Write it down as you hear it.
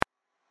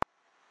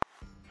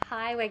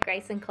Hi, we're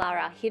Grace and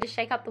Clara, here to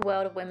shake up the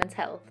world of women's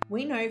health.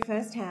 We know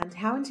firsthand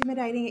how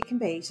intimidating it can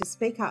be to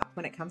speak up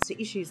when it comes to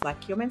issues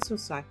like your menstrual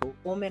cycle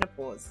or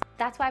menopause.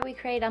 That's why we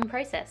create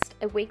Unprocessed,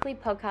 a weekly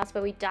podcast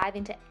where we dive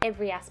into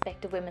every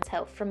aspect of women's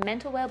health, from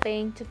mental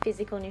well-being to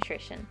physical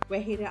nutrition. We're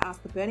here to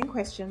ask the burning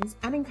questions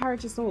and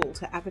encourage us all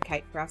to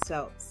advocate for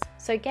ourselves.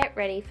 So get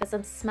ready for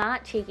some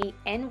smart, cheeky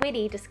and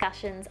witty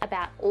discussions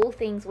about all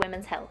things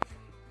women's health.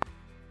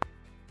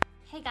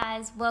 Hey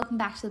guys, welcome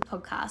back to the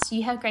podcast.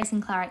 You have Grace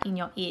and Clara in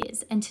your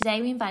ears, and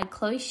today we invite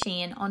Chloe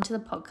Sheehan onto the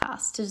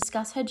podcast to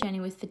discuss her journey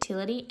with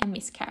fertility and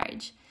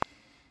miscarriage.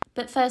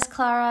 But first,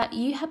 Clara,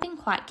 you have been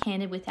quite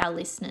candid with our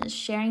listeners,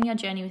 sharing your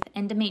journey with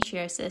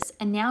endometriosis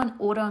and now an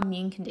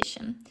autoimmune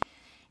condition.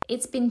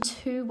 It's been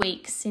 2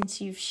 weeks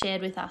since you've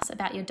shared with us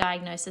about your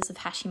diagnosis of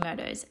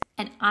Hashimoto's,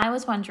 and I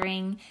was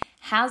wondering,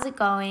 how's it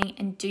going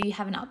and do you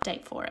have an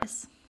update for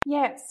us?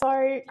 Yeah,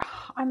 so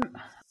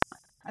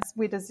as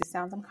weird as this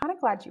sounds, I'm kind of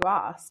glad you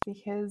asked,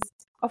 because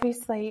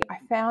obviously I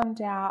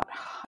found out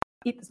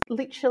it's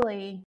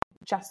literally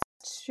just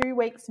 2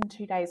 weeks and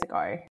 2 days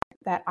ago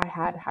that I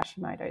had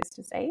Hashimoto's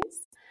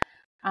disease,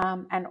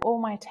 and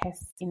all my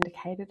tests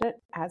indicated it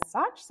as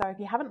such. So if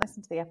you haven't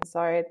listened to the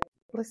episode,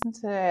 listen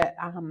to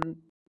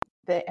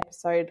the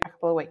episode a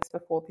couple of weeks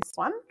before this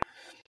one,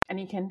 and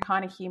you can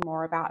kind of hear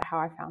more about how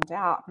I found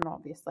out and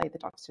obviously the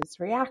doctor's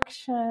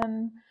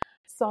reaction.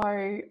 So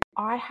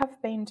I have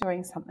been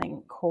doing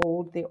something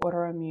called the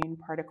autoimmune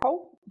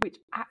protocol, which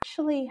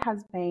actually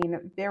has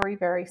been very,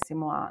 very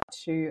similar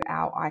to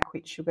our I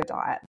Quit Sugar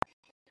diet.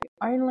 The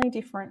only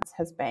difference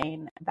has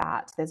been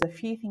that there's a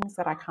few things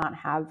that I can't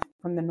have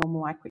from the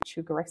normal I Quit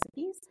Sugar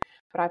recipes,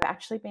 but I've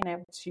actually been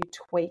able to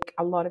tweak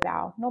a lot of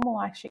our normal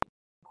I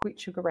Quit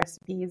Sugar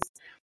recipes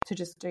to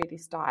just do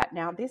this diet.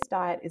 Now, this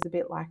diet is a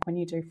bit like when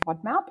you do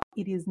FODMAP.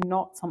 It is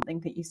not something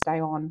that you stay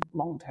on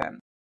long term.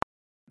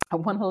 I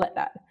want to let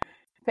that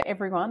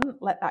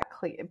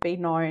be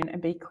known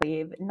and be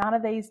clear that none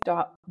of these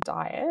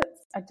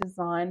diets are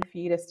designed for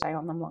you to stay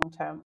on them long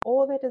term.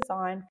 All they're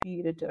designed for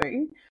you to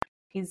do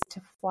is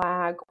to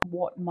flag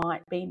what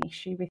might be an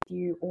issue with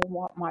you or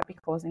what might be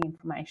causing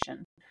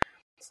inflammation.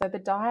 So the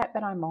diet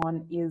that I'm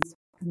on is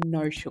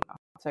no sugar.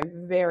 So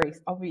very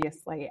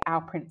obviously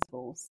our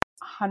principles,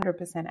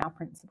 100% our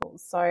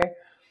principles. So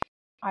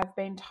I've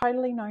been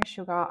totally no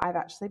sugar. I've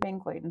actually been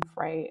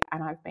gluten-free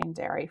and I've been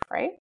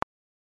dairy-free.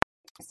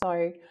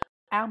 So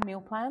our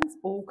meal plans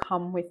all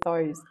come with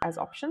those as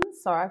options.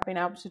 So I've been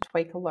able to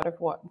tweak a lot of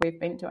what we've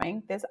been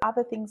doing. There's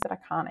other things that I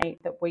can't eat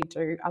that we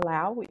do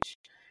allow, which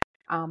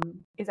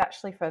is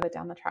actually further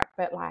down the track,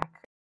 but like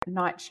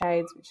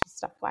nightshades, which is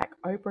stuff like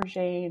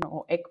aubergine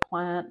or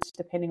eggplant,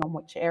 depending on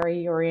which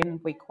area you're in,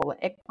 we call it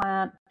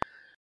eggplant.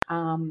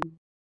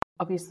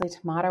 Obviously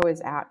tomato is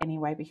out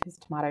anyway because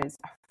tomato is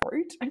a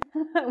fruit,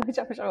 which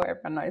I'm sure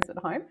everyone knows at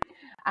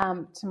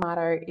home.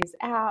 Tomato is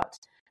out.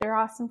 There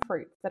are some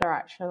fruits that are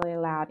actually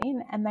allowed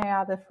in, and they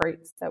are the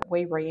fruits that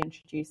we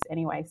reintroduce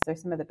anyway. So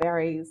some of the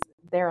berries,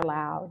 they're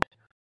allowed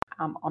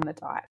on the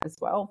diet as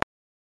well.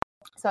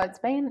 So it's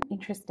been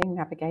interesting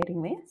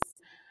navigating this,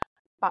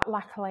 but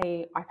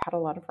luckily I've had a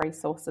lot of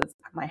resources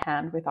at my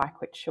hand with I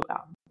Quit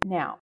Sugar.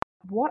 Now,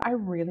 what I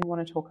really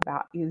want to talk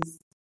about is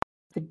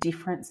the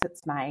difference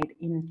it's made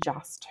in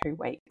just 2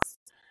 weeks.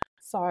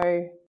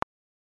 So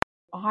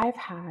I've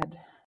had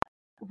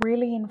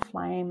really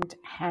inflamed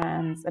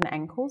hands and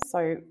ankles,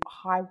 so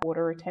high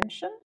water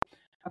retention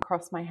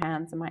across my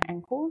hands and my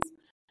ankles.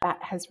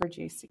 That has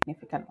reduced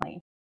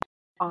significantly.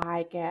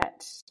 I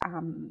get,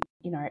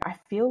 I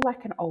feel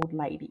like an old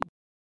lady.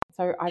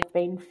 So I've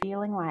been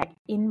feeling like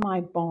in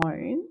my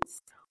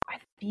bones, I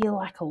feel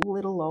like a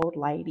little old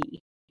lady.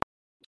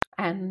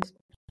 And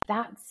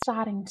that's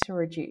starting to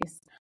reduce.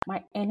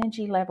 My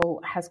energy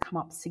level has come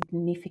up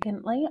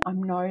significantly.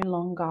 I'm no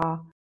longer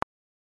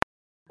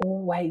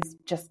always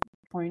just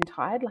bone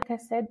tired. Like I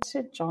said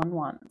to John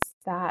once,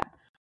 that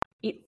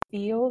it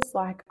feels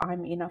like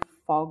I'm in a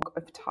fog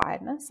of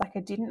tiredness. Like I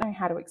didn't know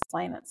how to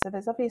explain it. So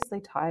there's obviously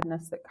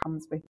tiredness that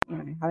comes with,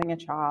 having a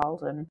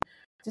child and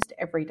just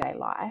everyday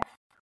life.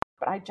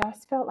 But I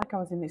just felt like I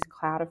was in this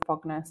cloud of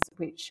fogness,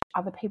 which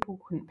other people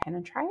couldn't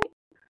penetrate.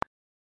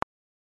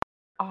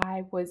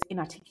 I was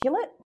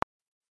inarticulate.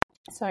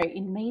 So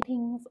in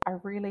meetings, I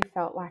really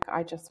felt like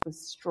I just was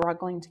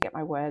struggling to get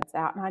my words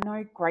out. And I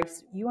know,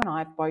 Grace, you and I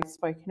have both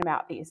spoken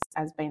about this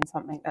as being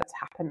something that's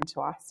happened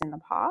to us in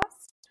the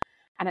past.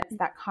 And it's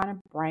that kind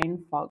of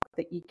brain fog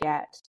that you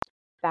get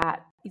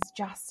that is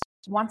just,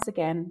 once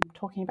again,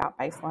 talking about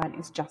baseline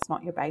is just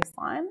not your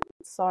baseline.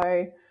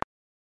 So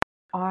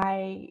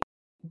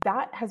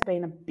that has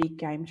been a big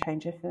game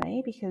changer for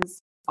me,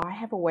 because I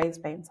have always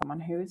been someone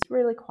who is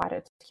really quite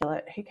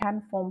articulate, who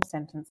can form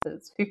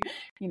sentences, who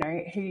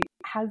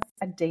has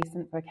a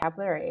decent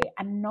vocabulary,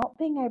 and not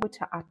being able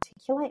to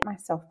articulate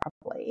myself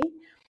properly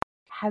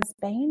has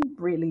been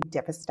really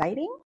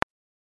devastating.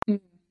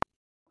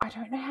 I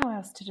don't know how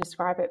else to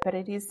describe it, but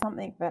it is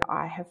something that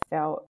I have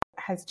felt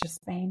has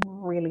just been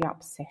really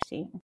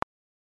upsetting.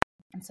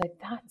 And so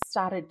that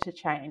started to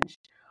change.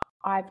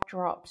 I've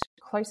dropped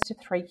close to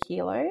 3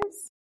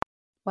 kilos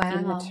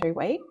in the Wow. 2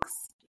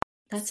 weeks.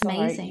 That's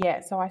amazing. Yeah,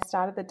 so I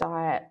started the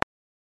diet.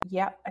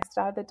 Yep, I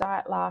started the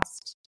diet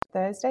last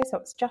Thursday, so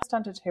it's just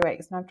under 2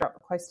 weeks, and I've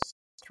dropped close to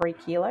 3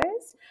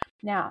 kilos.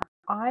 Now,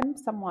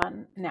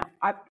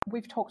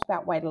 we've talked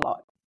about weight a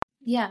lot.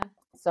 Yeah.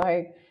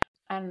 So,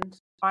 and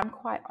I'm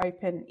quite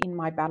open in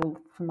my battle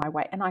for my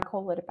weight, and I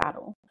call it a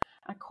battle.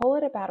 I call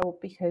it a battle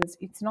because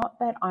it's not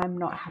that I'm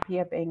not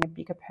happier being a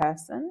bigger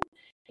person.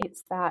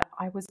 It's that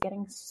I was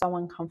getting so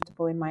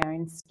uncomfortable in my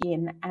own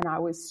skin and I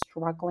was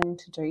struggling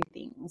to do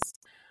things.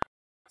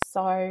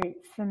 So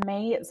for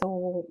me, it's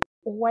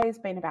always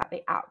been about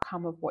the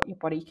outcome of what your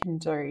body can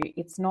do.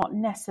 It's not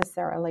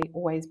necessarily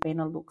always been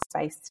a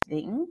looks-based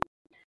thing.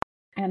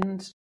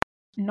 And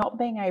not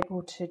being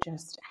able to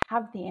just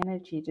have the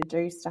energy to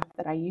do stuff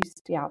that I used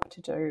to be able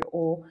to do,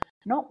 or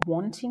not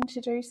wanting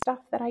to do stuff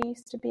that I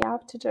used to be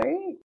able to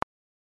do,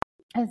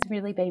 has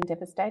really been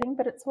devastating.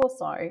 But it's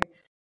also,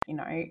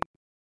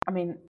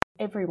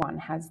 everyone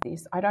has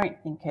this. I don't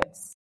think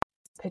it's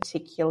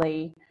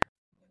particularly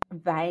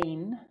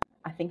vain.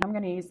 I think I'm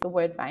going to use the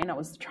word vain. I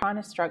was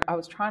trying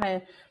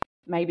to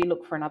maybe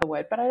look for another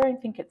word, but I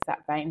don't think it's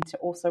that vain to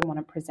also want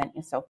to present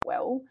yourself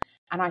well.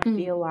 And I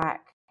feel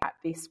like at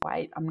this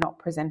weight, I'm not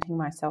presenting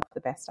myself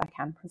the best I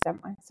can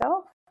present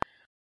myself.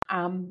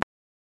 And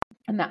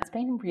that's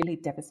been really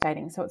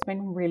devastating. So it's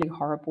been really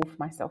horrible for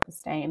my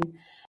self-esteem.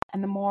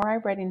 And the more I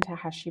read into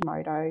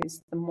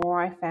Hashimoto's, the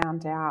more I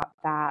found out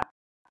that,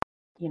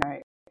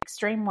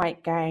 extreme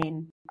weight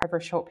gain over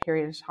a short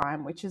period of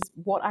time, which is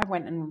what I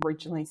went and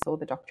originally saw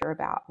the doctor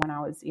about when I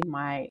was in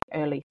my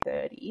early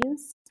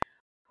 30s.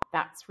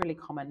 That's really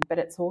common, but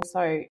it's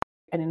also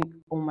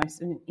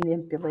almost an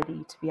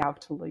inability to be able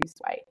to lose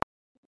weight.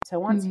 So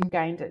once you've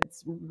gained it,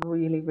 it's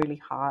really, really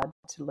hard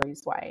to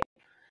lose weight.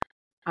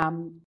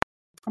 And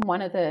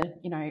one of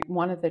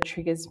the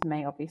triggers for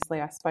me, obviously,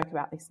 I spoke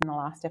about this in the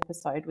last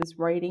episode, was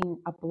reading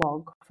a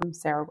blog from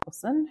Sarah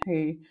Wilson,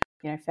 who,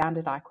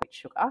 founded I Quit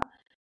Sugar.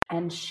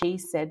 And she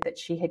said that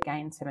she had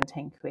gained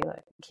 17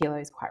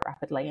 kilos quite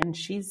rapidly. And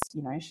she's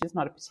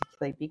not a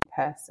particularly big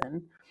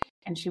person.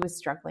 And she was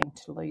struggling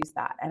to lose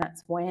that. And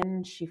it's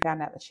when she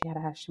found out that she had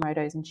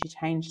Hashimoto's and she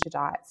changed her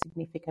diet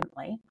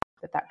significantly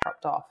that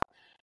dropped off.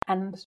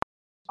 And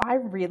I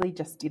really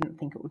just didn't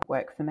think it would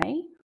work for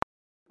me.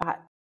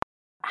 But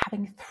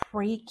having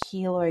 3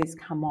 kilos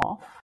come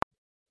off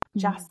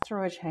just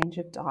through a change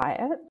of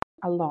diet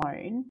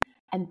alone,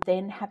 and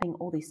then having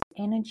all this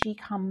energy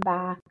come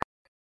back,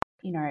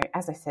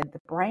 as I said, the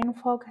brain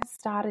fog has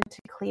started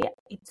to clear.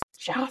 It's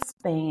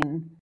just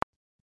been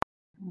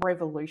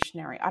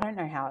revolutionary. I don't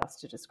know how else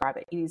to describe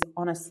it. It has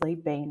honestly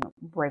been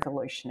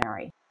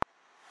revolutionary.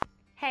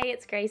 Hey,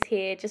 it's Grace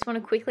here. Just want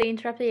to quickly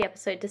interrupt the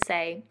episode to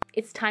say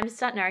it's time to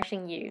start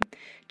nourishing you.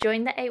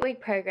 Join the 8-week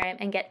program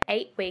and get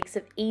 8 weeks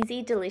of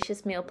easy,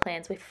 delicious meal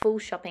plans with full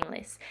shopping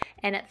lists.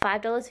 And at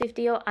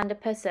 $5.50 or under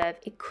per serve,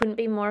 it couldn't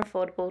be more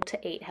affordable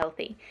to eat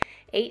healthy.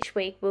 Each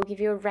week, we'll give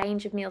you a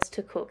range of meals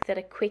to cook that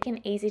are quick and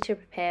easy to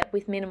prepare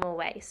with minimal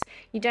waste.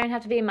 You don't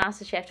have to be a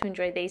master chef to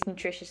enjoy these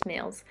nutritious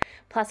meals.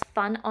 Plus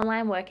fun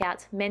online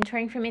workouts,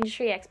 mentoring from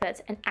industry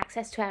experts, and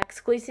access to our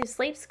exclusive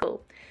sleep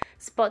school.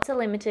 Spots are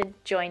limited.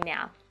 Join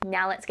now.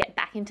 Now let's get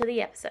back into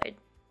the episode.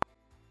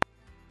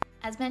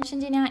 As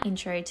mentioned in our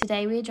intro,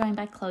 today we are joined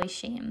by Chloe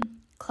Sheehan.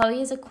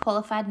 Chloe is a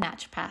qualified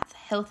naturopath,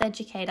 health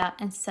educator,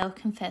 and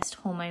self-confessed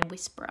hormone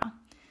whisperer.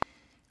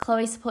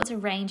 Chloe supports a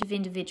range of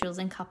individuals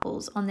and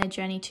couples on their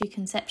journey to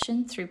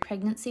conception through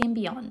pregnancy and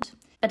beyond.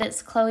 But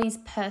it's Chloe's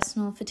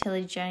personal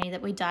fertility journey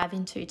that we dive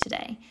into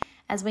today,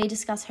 as we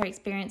discuss her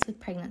experience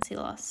with pregnancy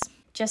loss.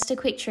 Just a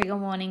quick trigger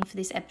warning for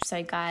this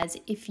episode, guys.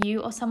 If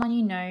you or someone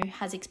you know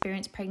has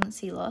experienced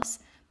pregnancy loss,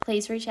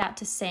 please reach out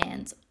to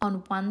SANS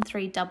on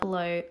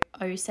 1300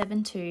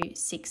 072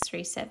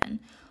 637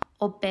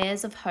 or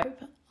Bears of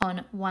Hope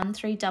on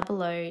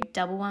 1300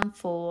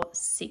 114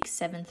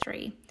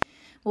 673.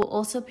 We'll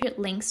also put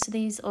links to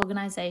these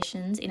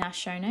organisations in our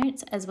show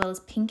notes, as well as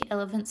Pink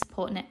Elephant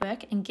Support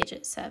Network and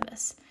Gidget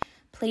Service.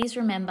 Please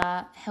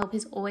remember, help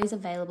is always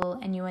available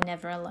and you are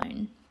never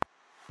alone.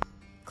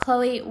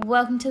 Chloe,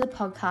 welcome to the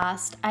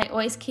podcast. I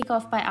always kick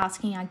off by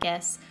asking our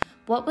guests,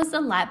 what was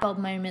the light bulb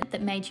moment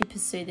that made you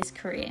pursue this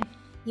career?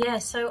 Yeah,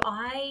 so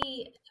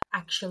I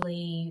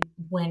actually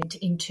went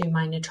into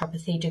my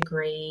naturopathy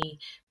degree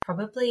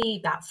probably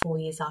about 4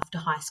 years after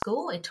high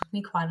school. It took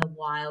me quite a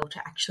while to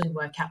actually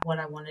work out what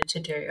I wanted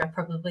to do. I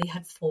probably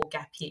had 4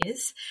 gap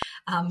years,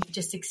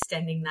 just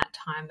extending that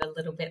time a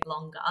little bit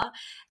longer.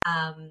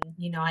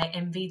 I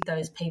envied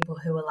those people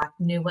who were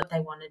knew what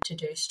they wanted to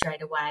do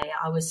straight away.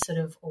 I was sort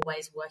of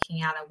always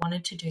working out I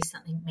wanted to do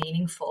something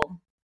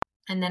meaningful.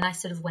 And then I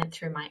sort of went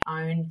through my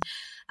own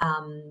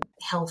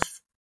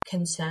health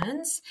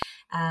concerns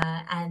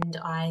and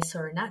I saw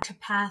a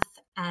naturopath,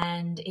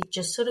 and it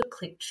just sort of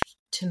clicked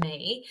to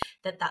me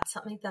that that's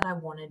something that I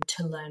wanted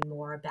to learn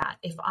more about.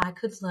 If I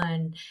could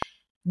learn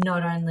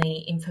not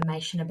only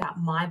information about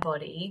my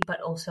body,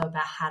 but also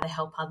about how to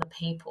help other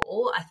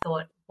people, I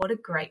thought, what a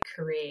great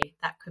career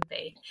that could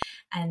be.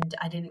 And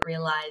I didn't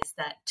realize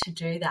that to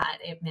do that,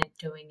 it meant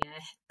doing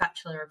a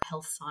Bachelor of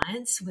Health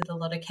Science with a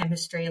lot of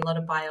chemistry, a lot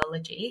of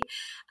biology.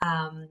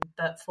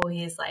 But 4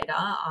 years later,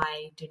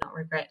 I do not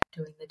regret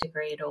doing the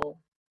degree at all.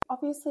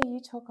 Obviously, you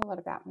talk a lot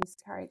about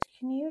miscarriage.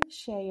 Can you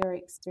share your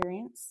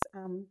experience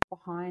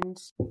behind,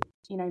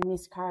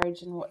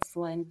 miscarriage and what's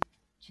led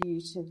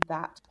you to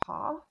that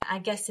path? I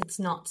guess it's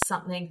not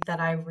something that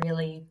I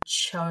really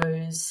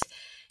chose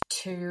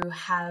to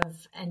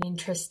have an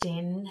interest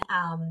in.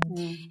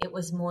 It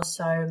was more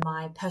so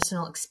my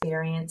personal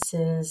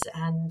experiences,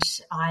 and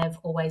I've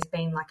always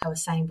been, like I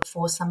was saying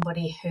before,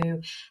 somebody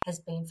who has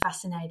been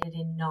fascinated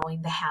in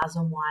knowing the hows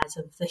and whys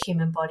of the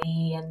human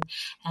body, and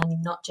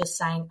not just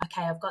saying,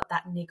 okay, I've got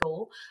that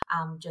niggle,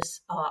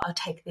 I'll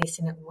take this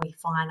and it will be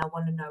fine. I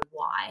want to know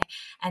why.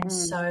 And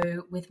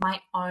so with my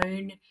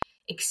own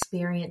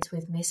experience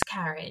with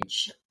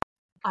miscarriage,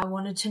 I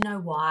wanted to know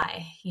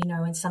why,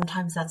 and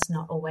sometimes that's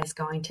not always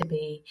going to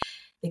be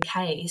the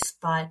case,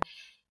 but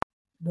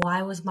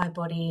why was my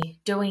body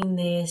doing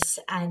this?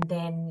 And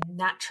then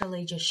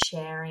naturally just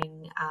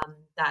sharing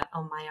that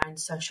on my own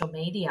social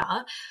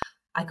media,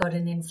 I got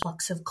an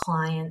influx of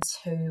clients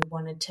who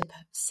wanted to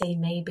see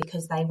me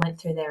because they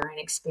went through their own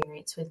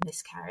experience with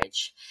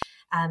miscarriage.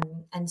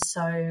 And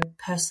so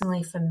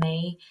personally for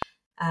me,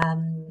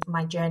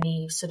 my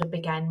journey sort of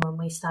began when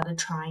we started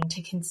trying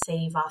to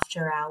conceive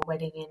after our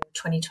wedding in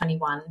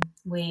 2021.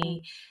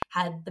 We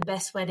had the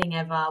best wedding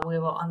ever. We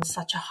were on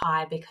such a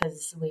high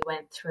because we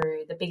went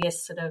through the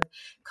biggest sort of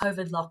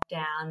COVID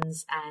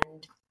lockdowns,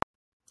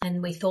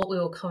 and we thought we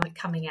were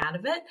coming out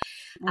of it.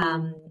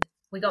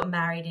 We got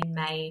married in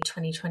May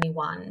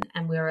 2021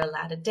 and we were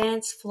allowed a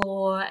dance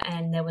floor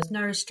and there was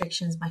no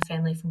restrictions. My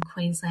family from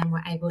Queensland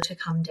were able to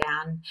come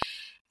down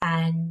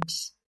and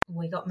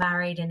we got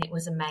married and it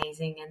was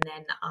amazing. And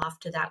then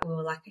after that, we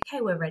were like,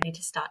 okay, we're ready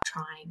to start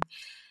trying.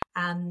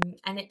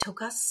 And it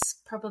took us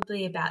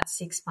probably about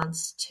 6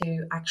 months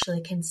to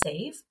actually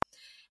conceive.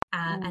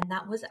 And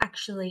that was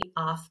actually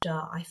after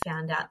I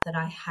found out that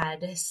I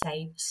had a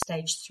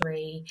stage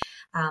 3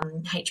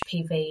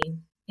 HPV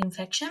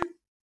infection.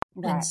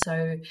 Right. And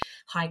so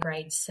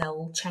high-grade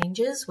cell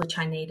changes, which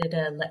I needed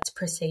a LETS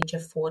procedure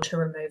to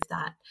remove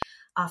that.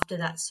 After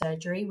that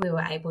surgery, we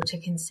were able to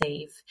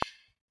conceive.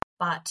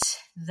 But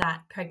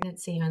that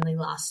pregnancy only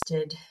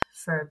lasted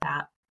for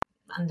about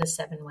under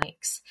 7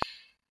 weeks,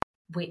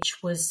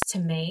 which was to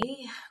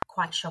me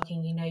quite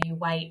shocking. You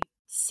wait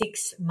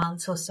 6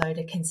 months or so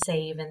to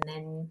conceive and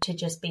then to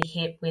just be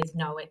hit with,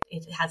 no,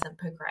 it hasn't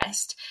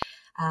progressed.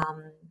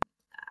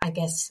 I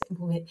guess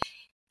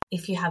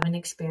if you haven't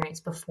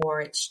experienced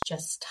before, it's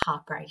just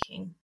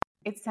heartbreaking.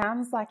 It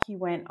sounds like you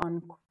went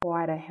on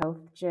quite a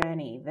health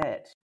journey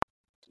that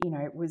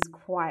was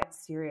quite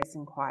serious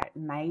and quite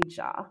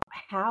major.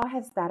 How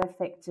has that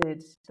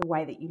affected the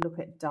way that you look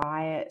at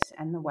diet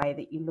and the way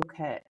that you look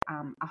at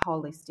a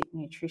holistic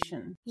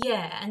nutrition?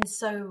 Yeah, and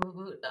so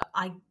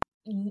I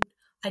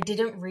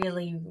didn't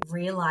really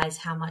realize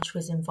how much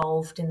was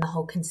involved in the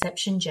whole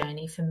conception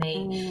journey for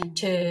me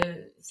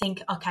to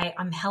think, okay,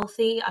 I'm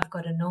healthy, I've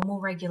got a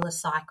normal regular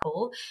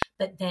cycle,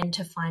 but then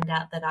to find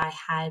out that I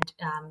had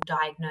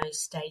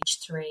diagnosed stage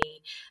 3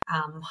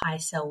 high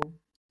cell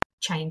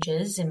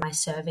changes in my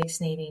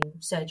cervix, needing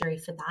surgery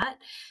for that.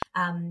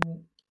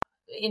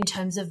 In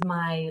terms of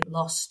my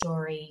loss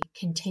story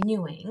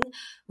continuing,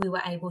 we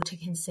were able to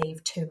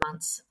conceive 2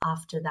 months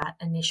after that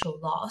initial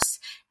loss,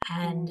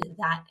 and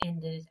that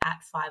ended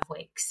at 5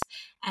 weeks.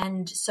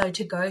 And so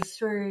to go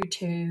through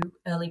 2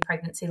 early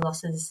pregnancy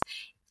losses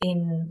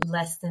in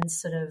less than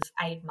sort of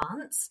 8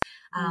 months,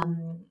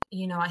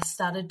 I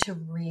started to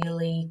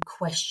really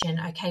question,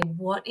 okay,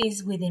 what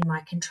is within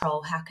my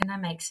control? How can I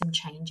make some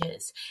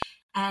changes?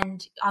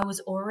 And I was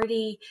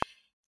already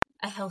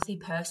a healthy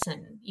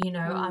person.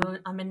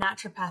 I'm a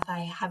naturopath.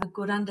 I have a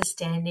good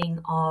understanding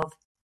of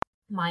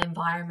my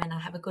environment. I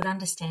have a good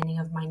understanding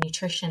of my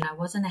nutrition. I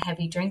wasn't a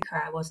heavy drinker.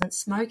 I wasn't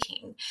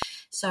smoking.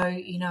 So,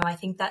 I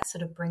think that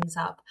sort of brings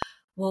up,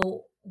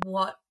 well,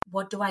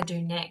 what do I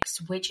do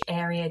next? Which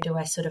area do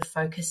I sort of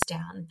focus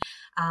down?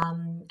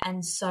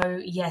 And so,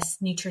 yes,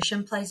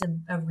 nutrition plays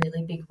a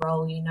really big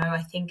role.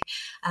 I think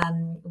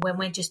when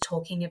we're just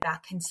talking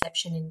about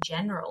conception in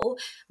general,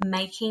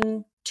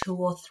 making 2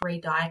 or 3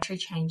 dietary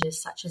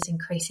changes, such as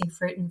increasing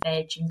fruit and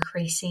veg,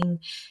 increasing,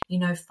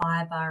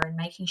 fiber, and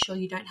making sure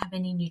you don't have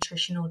any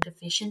nutritional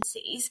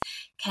deficiencies,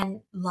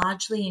 can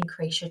largely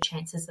increase your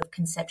chances of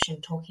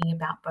conception, talking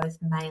about both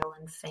male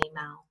and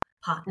female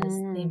partners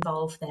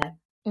involved there.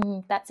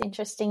 That's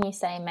interesting you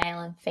say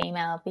male and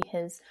female,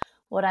 because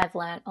what I've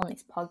learned on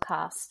this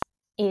podcast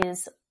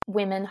is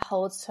women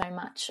hold so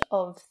much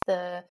of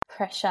the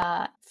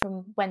pressure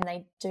from when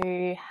they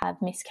do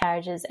have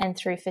miscarriages and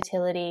through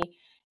fertility,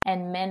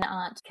 and men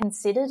aren't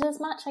considered as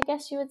much, I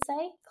guess you would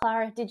say.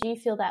 Clara, did you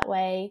feel that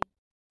way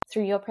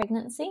through your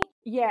pregnancy?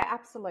 Yeah,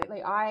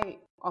 absolutely. I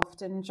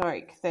often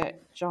joke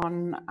that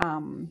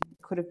John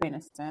could have been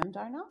a sperm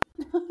donor.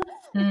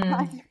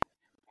 Like,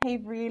 he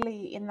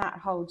really, in that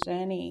whole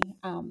journey,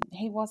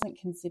 he wasn't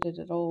considered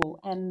at all.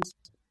 And,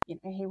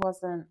 he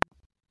wasn't,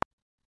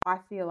 I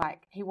feel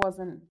like he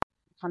wasn't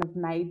kind of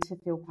made to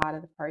feel part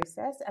of the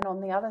process. And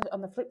on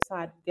the flip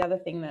side, the other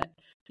thing that,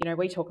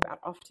 we talk about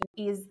often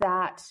is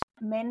that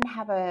men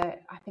have I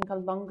think a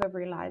longer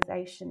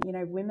realization.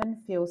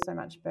 Women feel so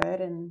much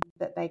burden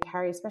that they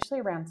carry, especially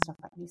around stuff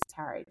like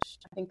miscarriage.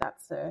 I think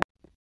that's a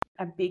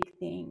big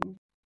thing.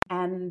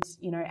 And,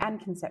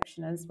 and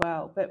conception as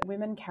well. But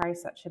women carry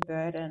such a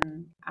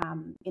burden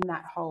in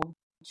that whole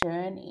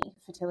journey,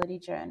 fertility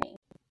journey.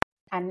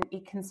 And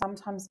it can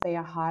sometimes be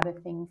a harder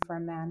thing for a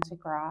man to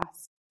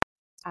grasp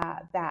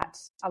that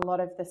a lot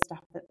of the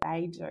stuff that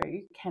they do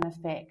can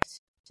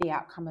affect the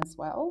outcome as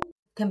well.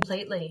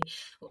 Completely.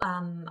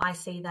 I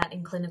see that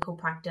in clinical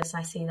practice.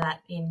 I see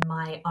that in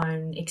my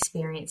own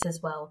experience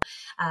as well.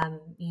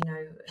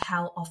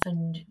 How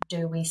often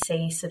do we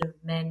see sort of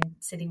men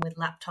sitting with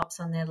laptops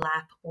on their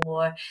lap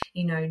or,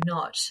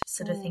 not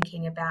sort of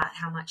thinking about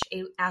how much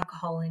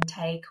alcohol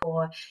intake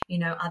or,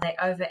 are they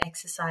over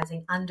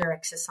exercising, under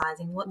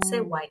exercising? What's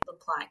their weight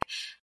look like?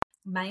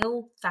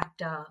 Male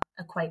factor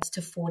equates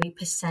to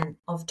 40%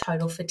 of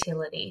total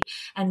fertility.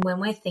 And when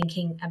we're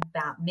thinking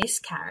about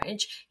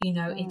miscarriage,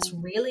 it's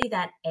really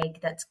that egg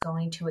that's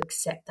going to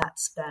accept that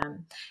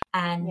sperm.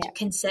 And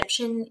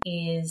conception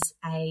is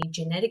a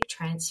genetic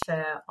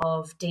transfer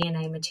of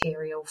DNA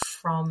material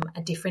from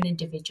a different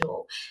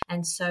individual.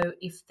 And so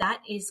if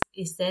that is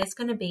there's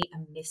going to be a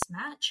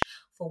mismatch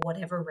for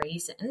whatever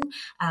reason,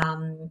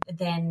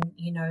 then,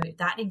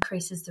 that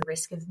increases the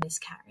risk of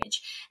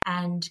miscarriage.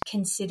 And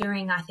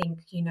considering, I think,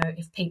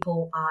 if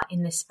people are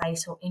in this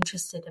space or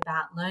interested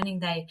about learning,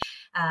 they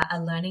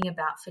are learning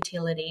about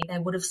fertility, they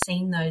would have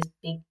seen those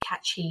big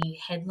catchy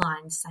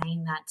headlines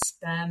saying that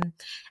sperm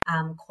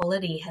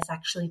quality has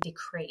actually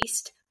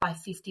decreased by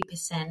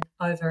 50%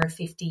 over a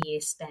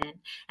 50-year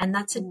span. And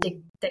that's a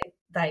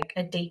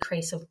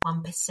decrease of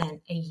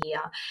 1% a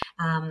year.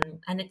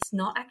 And it's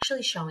not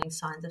actually showing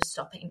signs of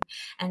stopping.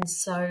 And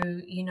so,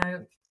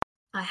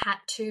 I had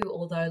to,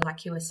 although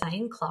like you were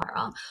saying,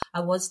 Clara, I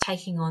was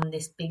taking on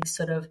this big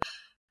sort of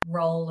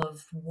role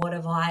of what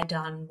have I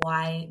done?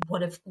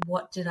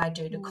 What did I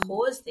do to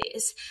cause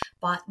this?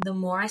 But the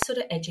more I sort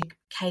of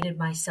educated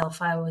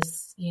myself, I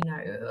was,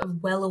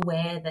 well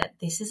aware that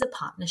this is a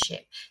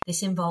partnership.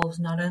 This involves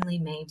not only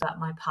me, but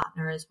my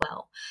partner as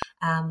well.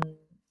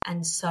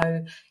 And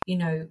so,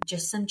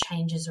 just some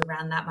changes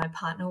around that. My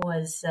partner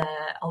was an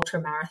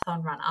ultra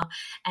marathon runner.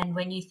 And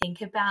when you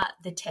think about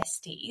the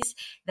testes,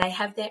 they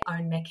have their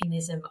own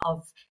mechanism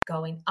of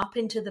going up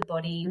into the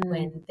body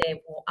when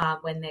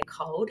they're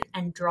cold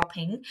and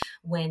dropping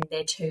when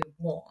they're too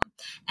warm.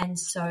 And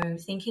so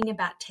thinking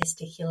about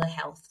testicular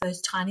health, those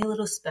tiny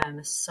little sperm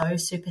are so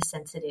super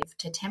sensitive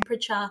to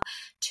temperature,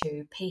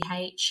 to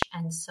pH.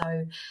 And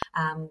so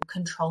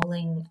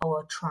controlling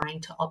or trying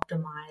to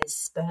optimize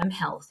sperm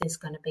health is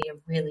going to be a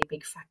really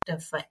big factor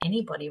for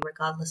anybody,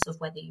 regardless of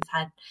whether you've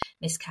had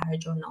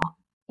miscarriage or not.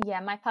 Yeah,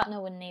 my partner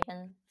wouldn't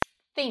even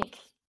think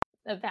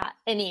about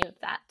any of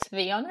that, to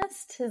be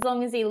honest. As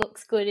long as he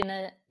looks good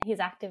in his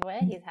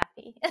activewear, he's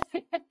happy.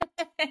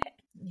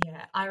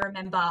 Yeah, I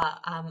remember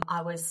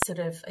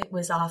it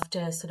was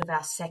after sort of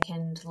our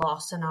second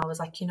loss, and I was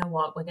like, you know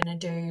what, we're going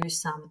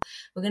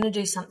to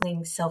do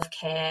something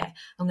self-care.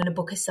 I'm going to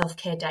book a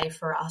self-care day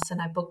for us. And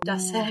I booked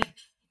us a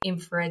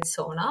infrared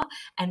sauna,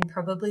 and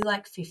probably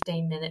like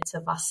 15 minutes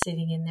of us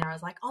sitting in there, I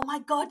was like, oh my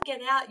God,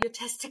 get out. Your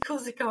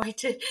testicles are going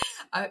to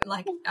they're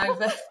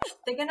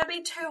going to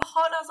be too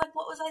hot. I was like,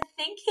 what was I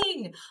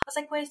thinking? I was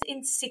like, we're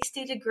in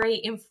 60-degree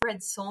infrared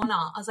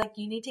sauna. I was like,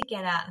 you need to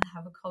get out and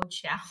have a cold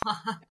shower.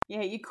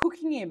 Yeah, you're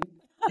cooking him.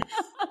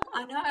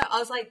 I know. I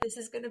was like, this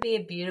is going to be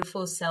a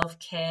beautiful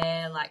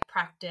self-care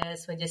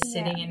practice. We're just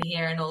sitting in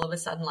here, and all of a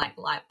sudden light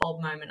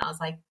bulb moment. I was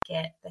like,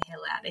 get the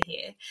hell out of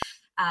here.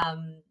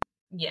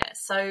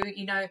 So,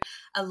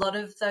 a lot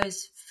of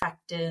those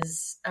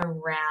factors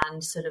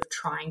around sort of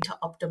trying to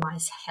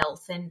optimize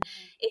health, and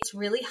it's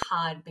really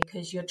hard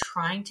because you're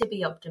trying to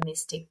be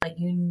optimistic, but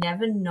you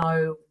never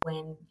know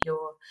when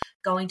you're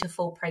going to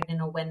fall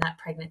pregnant or when that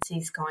pregnancy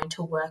is going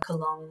to work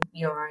along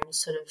your own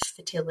sort of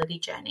fertility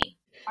journey.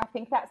 I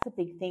think that's the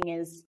big thing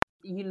is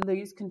you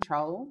lose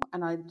control,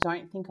 and I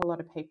don't think a lot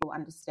of people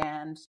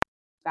understand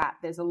that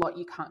there's a lot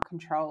you can't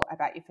control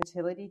about your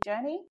fertility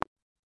journey,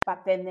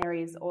 but then there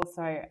is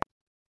also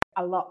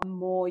a lot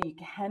more you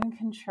can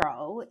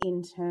control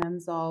in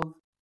terms of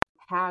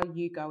how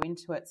you go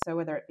into it. So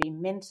whether it be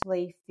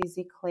mentally,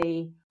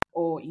 physically,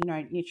 or,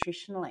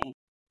 nutritionally.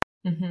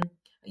 Mm-hmm.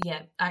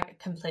 Yeah, I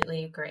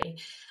completely agree.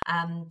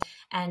 And,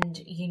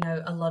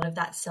 a lot of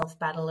that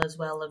self-battle as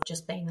well of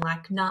just being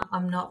like, no,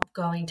 I'm not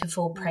going to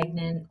fall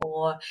pregnant,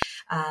 or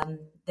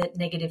that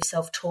negative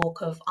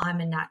self-talk of I'm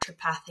a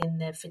naturopath in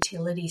the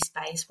fertility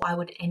space. Why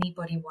would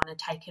anybody want to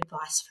take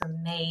advice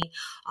from me?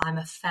 I'm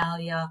a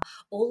failure.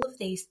 All of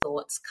these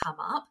thoughts come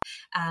up,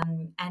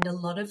 and a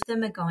lot of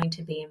them are going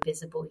to be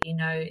invisible.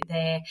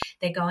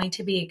 They're going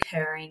to be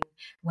occurring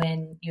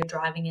when you're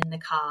driving in the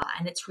car,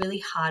 and it's really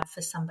hard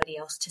for somebody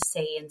else to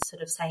see and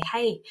sort of say,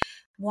 hey,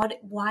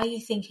 why are you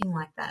thinking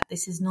like that?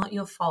 This is not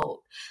your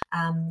fault.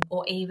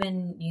 Or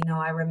even,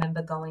 I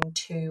remember going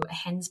to a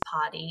hen's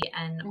party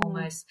and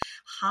almost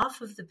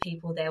half of the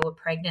people there were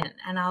pregnant.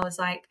 And I was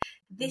like,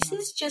 this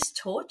is just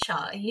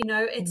torture.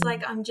 It's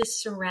like I'm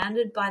just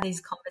surrounded by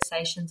these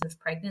conversations of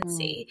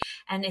pregnancy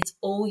and it's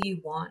all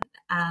you want.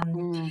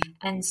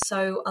 And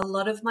so a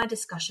lot of my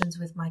discussions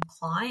with my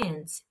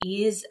clients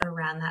is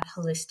around that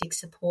holistic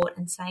support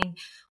and saying,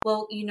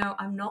 well,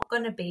 I'm not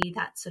going to be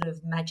that sort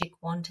of magic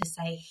wand to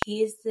say,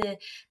 here's the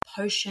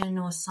potion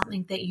or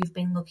something that you've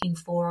been looking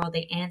for, or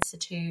the answer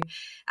to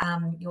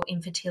your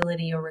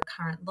infertility or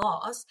recurrent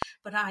loss.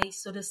 But I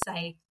sort of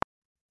say,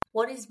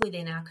 what is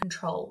within our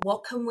control?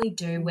 What can we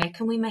do? Where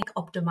can we make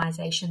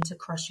optimizations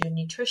across your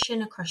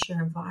nutrition, across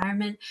your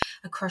environment,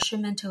 across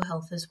your mental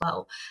health as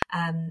well,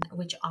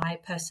 which I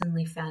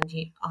personally found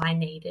I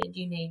needed.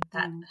 You need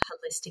that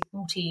holistic,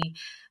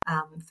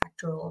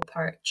 multi-factorial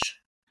approach.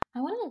 I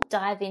want to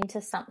dive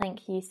into something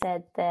you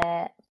said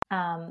there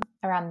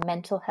around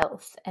mental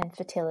health and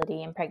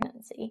fertility and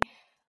pregnancy.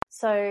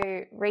 So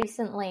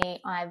recently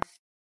I've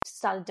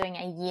started doing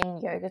a yin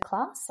yoga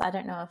class. I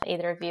don't know if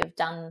either of you have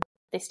done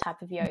this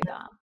type of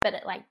yoga, but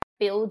it like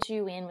builds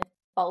you in with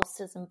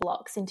bolsters and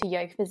blocks into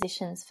yoga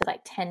positions for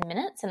like 10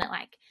 minutes, and it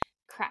like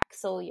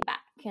cracks all your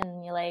back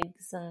and your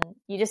legs, and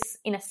you're just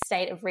in a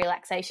state of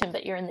relaxation,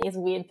 but you're in these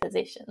weird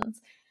positions.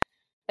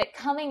 But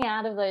coming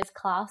out of those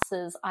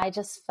classes, I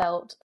just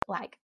felt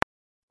like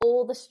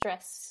all the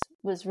stress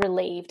was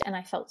relieved and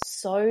I felt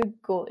so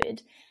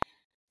good.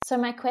 So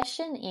my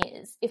question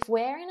is, if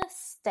we're in a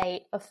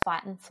state of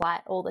fight and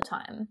flight all the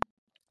time,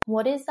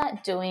 what is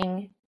that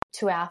doing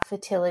to our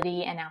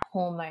fertility and our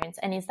hormones?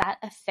 And is that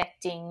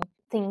affecting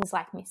things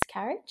like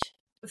miscarriage?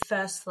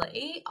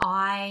 Firstly,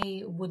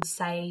 I would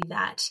say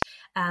that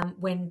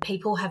when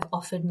people have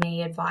offered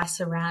me advice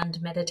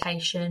around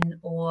meditation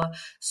or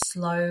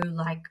slow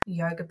like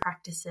yoga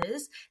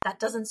practices, that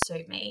doesn't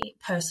suit me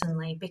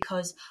personally,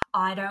 because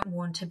I don't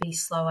want to be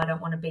slow. I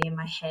don't want to be in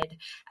my head.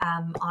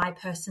 I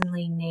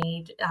personally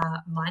need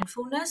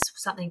mindfulness,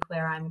 something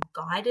where I'm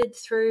guided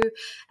through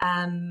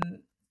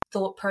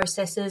thought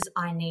processes.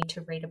 I need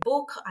to read a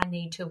book. I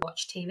need to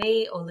watch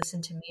TV or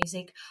listen to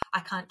music.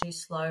 I can't do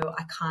slow.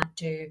 I can't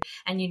do,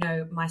 and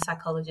my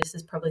psychologist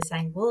is probably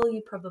saying, well,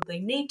 you probably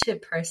need to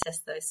process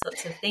those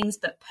sorts of things.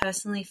 But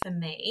personally for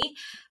me,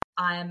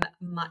 I'm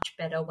much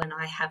better when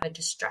I have a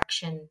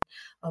distraction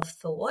of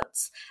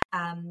thoughts.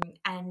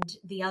 And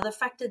the other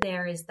factor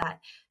there is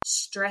that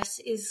stress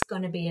is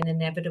going to be an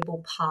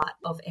inevitable part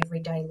of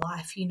everyday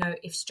life.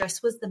 If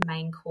stress was the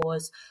main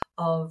cause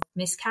of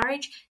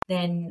miscarriage,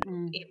 then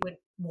it would,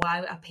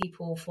 why are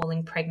people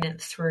falling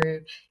pregnant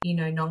through,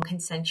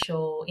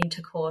 non-consensual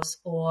intercourse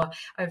or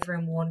over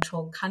in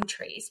war-torn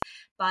countries?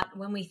 But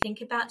when we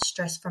think about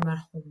stress from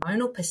a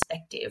hormonal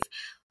perspective,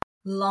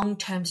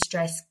 long-term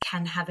stress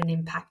can have an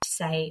impact,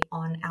 say,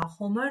 on our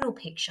hormonal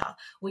picture,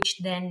 which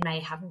then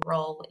may have a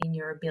role in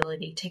your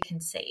ability to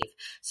conceive.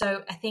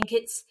 So I think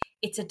it's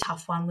a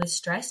tough one with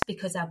stress,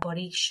 because our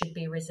body should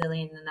be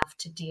resilient enough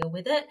to deal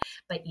with it.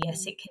 But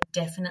yes, it can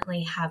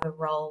definitely have a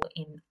role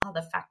in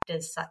other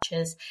factors, such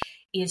as,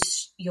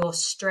 is your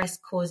stress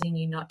causing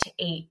you not to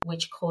eat,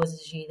 which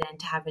causes you then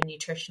to have a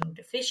nutritional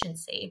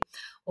deficiency?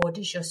 Or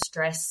does your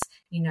stress,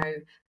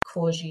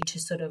 cause you to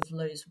sort of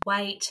lose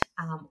weight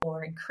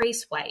or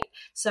increase weight?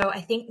 So I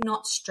think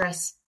not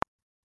stress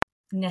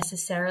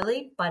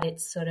necessarily, but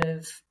it's sort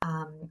of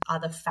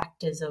other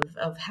factors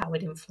of how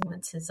it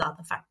influences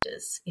other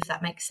factors, if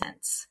that makes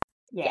sense.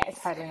 Yeah, it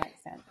totally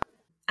makes sense.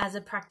 As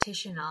a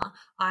practitioner,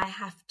 I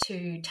have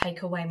to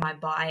take away my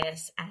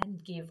bias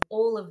and give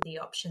all of the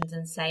options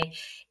and say,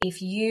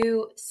 if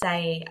you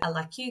say,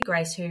 like you,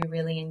 Grace, who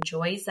really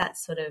enjoys that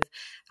sort of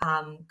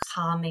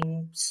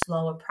calming,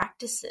 slower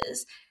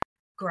practices,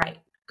 great,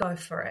 go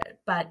for it.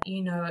 But,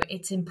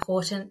 it's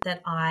important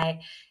that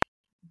I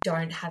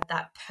don't have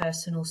that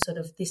personal sort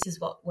of, this is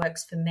what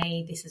works for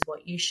me, this is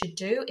what you should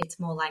do. It's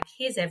more like,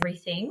 here's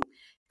everything.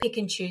 Pick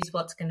and choose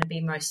what's going to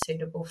be most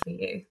suitable for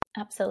you.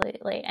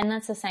 Absolutely. And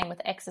that's the same with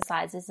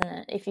exercise, isn't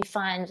it? If you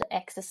find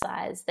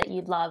exercise that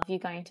you love, you're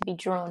going to be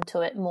drawn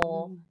to it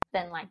more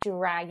than like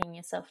dragging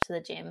yourself to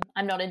the gym.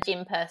 I'm not a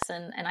gym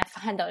person, and I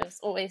find I was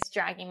always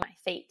dragging my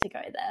feet to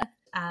go there.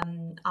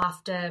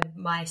 after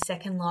my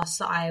second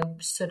loss, I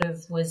sort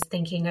of was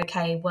thinking,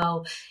 okay,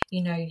 well,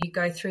 you know, you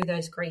go through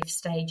those grief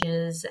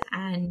stages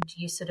and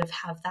you sort of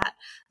have that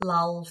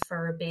lull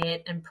for a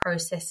bit and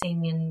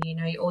processing, and, you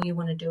know, all you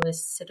want to do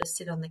is sort of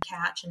sit on the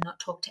couch and not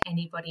talk to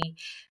anybody.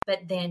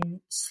 But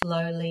then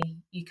slowly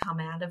you come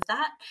out of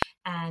that.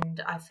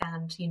 And I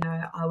found, you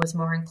know, I was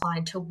more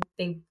inclined to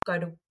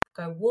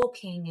go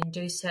walking and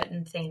do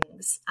certain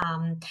things.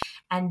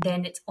 And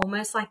then it's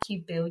almost like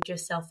you build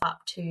yourself up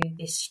to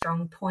this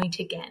strong point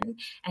again.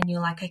 And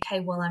you're like, okay,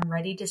 well, I'm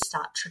ready to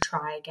start to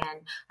try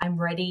again. I'm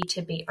ready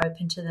to be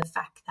open to the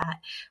fact that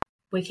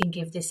we can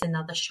give this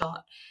another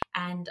shot.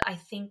 And I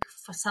think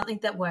for something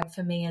that worked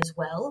for me as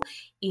well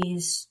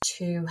is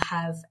to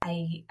have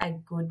a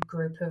good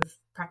group of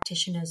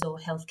practitioners or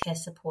healthcare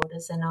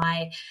supporters. And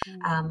I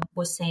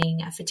was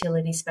seeing a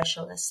fertility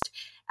specialist.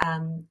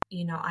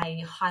 You know,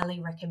 I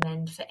highly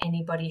recommend for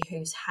anybody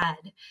who's had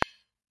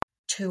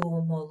 2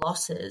 or more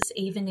losses,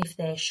 even if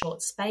they're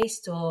short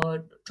spaced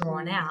or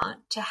drawn out,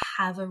 to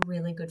have a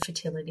really good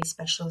fertility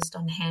specialist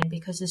on hand,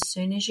 because as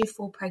soon as you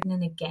fall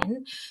pregnant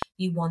again,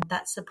 you want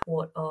that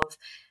support of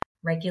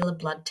regular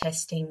blood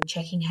testing,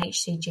 checking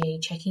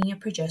HCG, checking your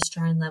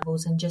progesterone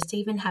levels, and just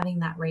even having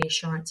that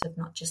reassurance of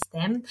not just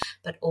them,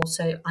 but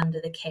also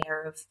under the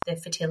care of their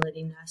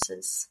fertility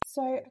nurses.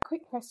 So a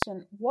quick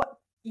question,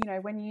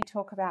 when you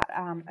talk about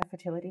a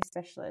fertility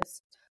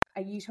specialist,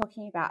 are you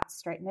talking about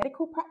straight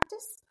medical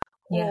practice?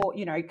 Or,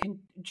 you know,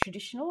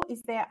 traditional?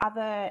 Is there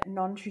other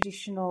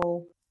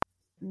non-traditional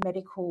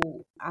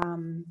medical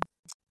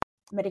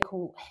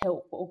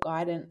help or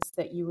guidance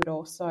that you would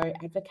also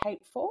advocate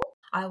for?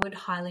 I would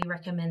highly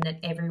recommend that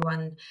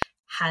everyone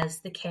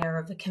has the care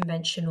of a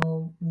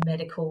conventional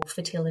medical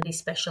fertility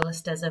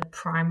specialist as a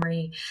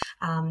primary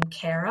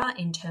carer,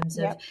 in terms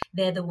of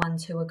they're the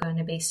ones who are going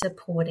to be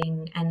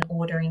supporting and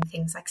ordering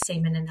things like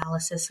semen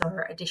analysis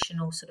or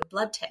additional sort of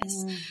blood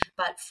tests.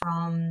 But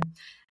from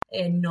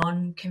a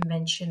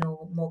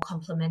non-conventional, more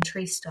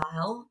complementary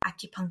style,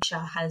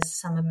 acupuncture has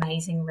some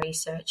amazing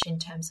research in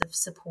terms of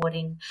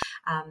supporting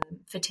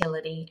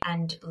fertility,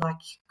 and like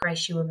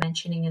Grace, you were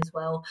mentioning as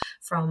well,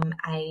 from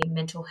a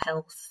mental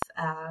health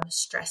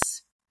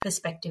stress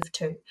perspective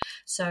too.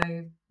 So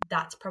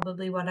that's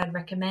probably what I'd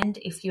recommend.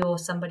 If you're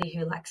somebody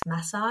who likes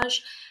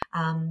massage,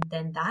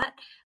 then that.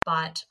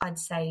 But I'd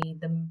say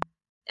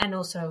and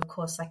also of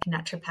course like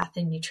naturopath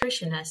and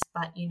nutritionist,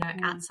 but you know,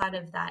 outside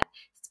of that,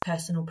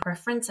 personal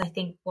preference. I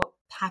think what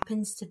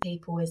happens to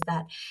people is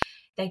that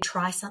they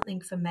try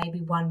something for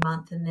maybe 1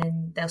 month and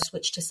then they'll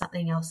switch to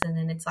something else, and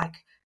then it's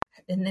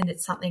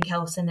something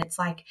else, and it's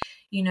like,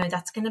 you know,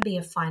 that's going to be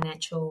a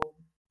financial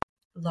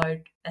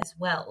load as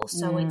well.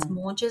 So it's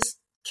more just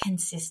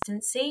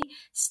consistency,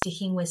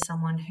 sticking with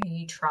someone who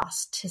you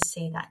trust to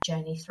see that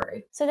journey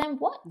through. So then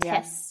what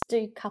tests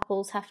do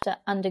couples have to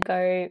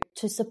undergo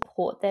to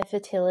support their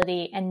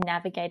fertility and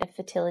navigate a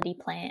fertility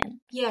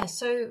plan? Yeah,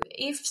 so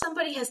if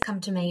somebody has come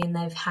to me and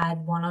they've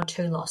had 1 or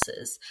 2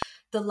 losses,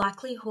 the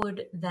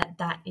likelihood that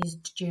that is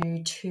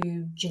due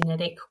to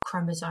genetic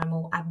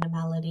chromosomal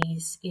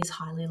abnormalities is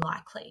highly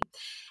likely.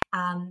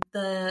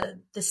 The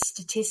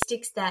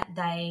statistics that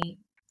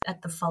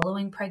at the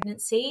following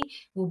pregnancy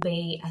will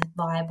be a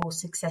viable,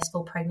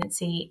 successful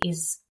pregnancy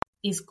is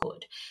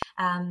good.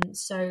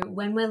 So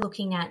when we're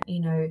looking at,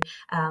 you know,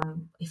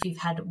 if you've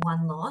had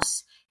 1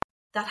 loss,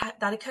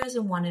 that occurs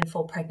in 1 in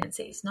 4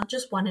 pregnancies, not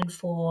just 1 in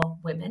 4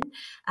 women,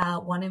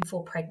 1 in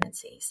 4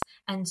 pregnancies.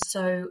 And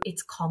so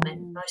it's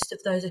common, most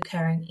of those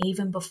occurring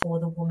even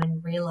before the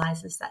woman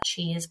realizes that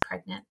she is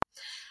pregnant.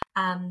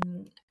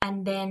 And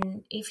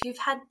then if you've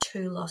had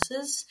 2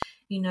 losses,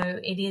 you know,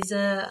 it is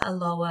a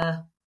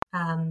lower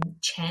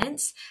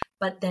chance,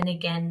 but then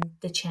again,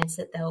 the chance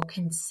that they'll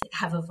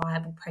have a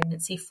viable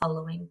pregnancy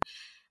following.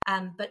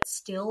 But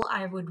still,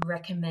 I would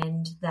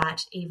recommend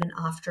that even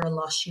after a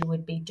loss, you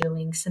would be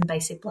doing some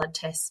basic blood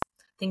tests,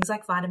 things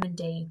like vitamin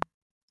D,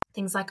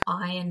 things like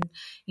iron.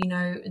 You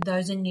know,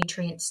 those are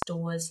nutrient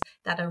stores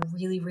that are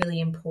really,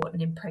 really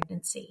important in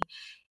pregnancy.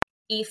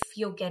 If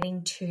you're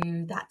getting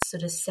to that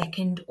sort of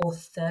 2nd or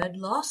 3rd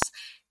loss,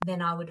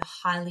 then I would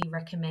highly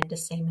recommend a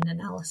semen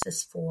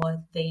analysis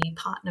for the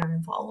partner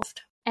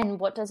involved. And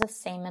what does a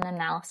semen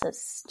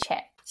analysis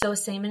check? So a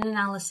semen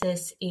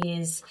analysis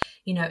is,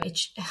 you know,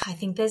 I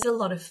think there's a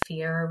lot of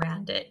fear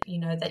around it, you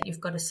know, that you've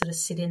got to sort of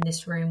sit in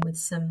this room with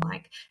some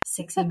like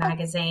sexy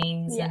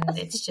magazines and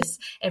it's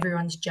just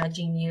everyone's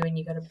judging you and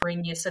you've got to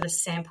bring your sort of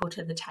sample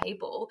to the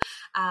table.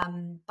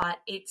 But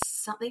it's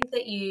something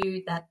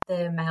that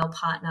the male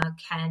partner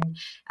can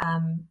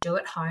do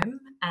at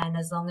home, and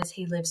as long as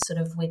he lives sort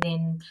of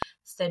within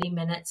 30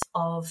 minutes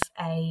of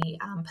a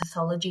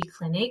pathology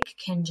clinic,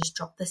 can just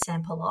drop the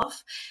sample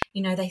off.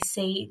 You know, they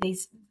see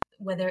these,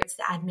 whether it's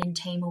the admin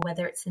team or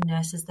whether it's the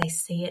nurses, they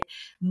see it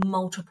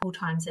multiple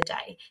times a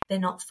day. They're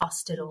not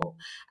fussed at all.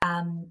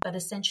 But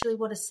essentially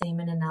what a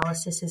semen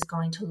analysis is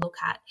going to look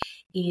at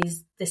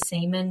is the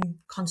semen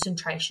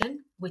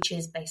concentration, which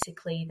is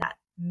basically that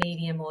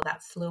medium or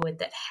that fluid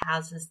that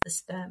houses the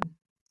sperm.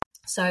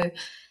 So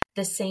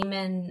the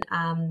semen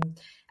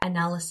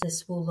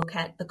analysis will look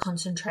at the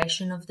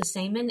concentration of the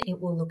semen.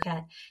 It will look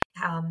at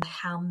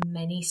how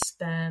many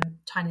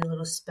tiny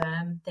little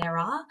sperm there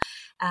are.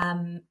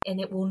 And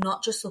it will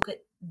not just look at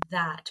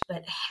that,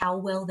 but how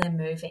well they're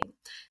moving.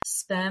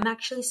 Sperm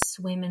actually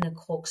swim in a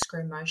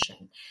corkscrew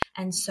motion.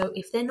 And so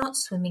if they're not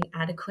swimming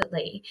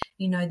adequately,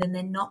 then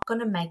they're not going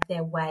to make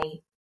their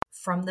way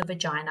from the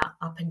vagina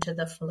up into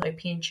the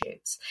fallopian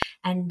tubes.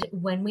 And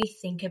when we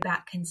think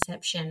about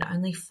conception,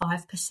 only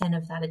 5%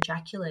 of that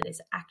ejaculate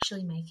is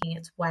actually making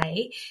its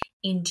way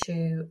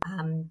into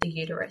the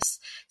uterus.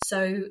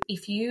 So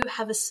if you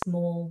have a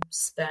small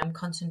sperm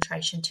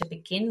concentration to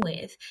begin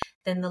with,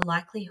 then the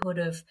likelihood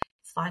of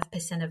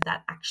 5% of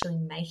that actually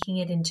making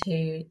it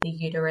into the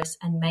uterus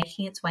and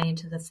making its way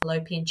into the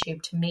fallopian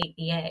tube to meet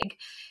the egg,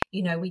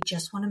 we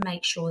just want to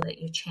make sure that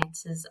your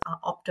chances are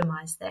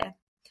optimized there.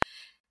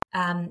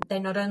 They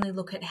not only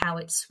look at how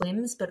it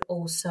swims, but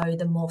also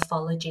the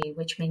morphology,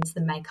 which means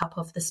the makeup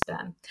of the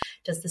sperm.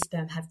 Does the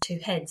sperm have 2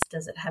 heads?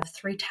 Does it have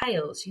 3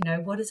 tails?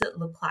 What does it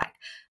look like?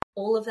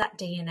 All of that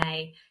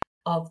DNA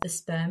of the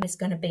sperm is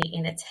going to be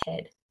in its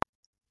head.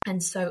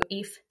 And so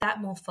if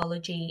that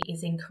morphology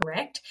is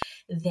incorrect,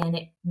 then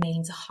it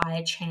means a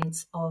higher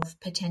chance of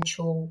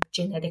potential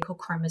genetic or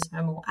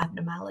chromosomal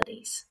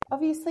abnormalities.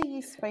 Obviously,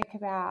 you spoke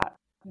about,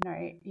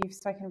 you've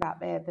spoken about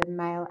the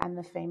male and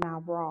the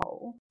female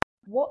role.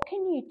 What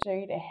can you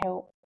do to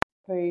help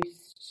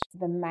boost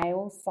the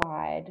male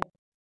side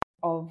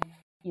of,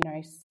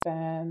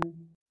 sperm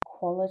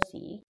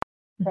quality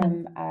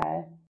from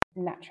a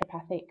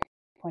naturopathic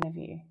point of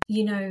view?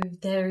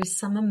 There is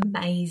some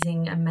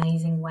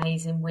amazing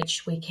ways in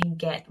which we can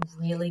get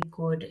really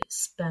good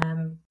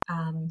sperm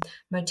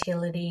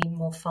motility,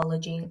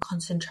 morphology, and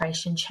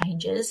concentration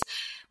changes.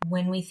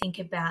 When we think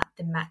about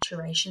the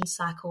maturation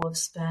cycle of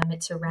sperm,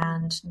 it's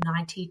around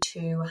 90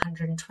 to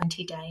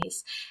 120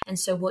 days. And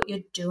so what you're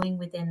doing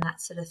within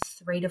that sort of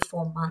 3 to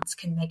 4 months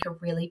can make a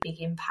really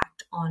big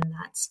impact on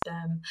that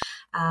sperm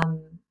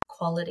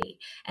quality.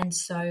 And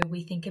so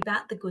we think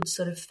about the good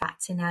sort of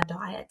fats in our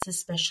diets,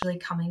 especially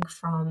coming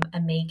from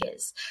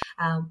omegas.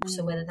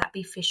 So whether that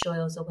be fish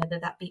oils or whether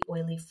that be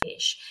oily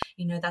fish,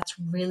 that's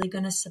really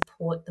going to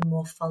support the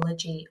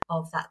morphology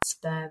of that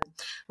sperm.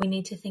 We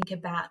need to think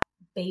about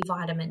B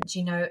vitamins.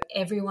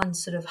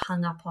 Everyone's sort of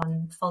hung up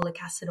on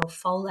folic acid or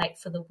folate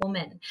for the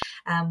woman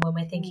when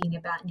we're thinking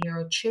about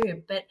neural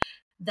tube, but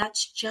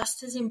that's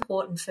just as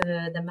important for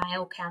the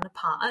male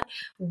counterpart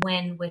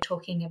when we're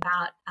talking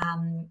about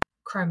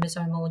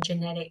chromosomal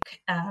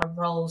genetic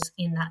roles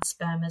in that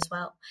sperm as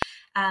well.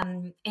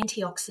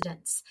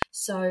 Antioxidants,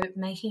 so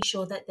making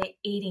sure that they're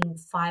eating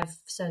 5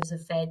 serves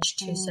of veg,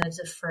 2 serves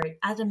of fruit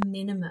at a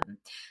minimum.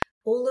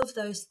 All of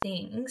those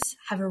things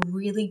have a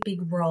really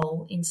big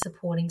role in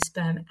supporting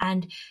sperm.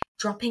 And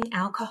dropping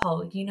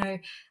alcohol,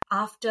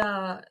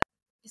 after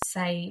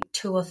say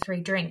 2 or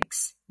 3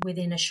 drinks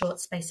within a short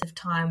space of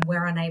time,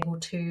 we're unable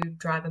to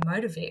drive a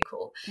motor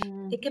vehicle.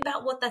 Think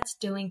about what that's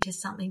doing to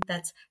something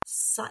that's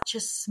such a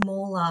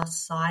smaller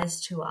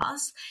size to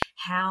us,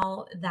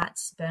 how that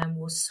sperm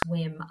will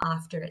swim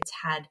after it's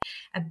had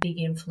a big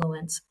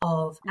influence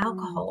of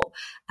alcohol.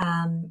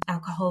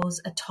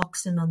 Alcohol's a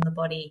toxin on the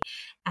body.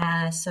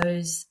 So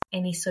is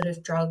any sort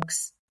of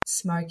drugs,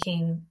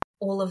 smoking,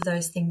 all of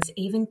those things,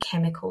 even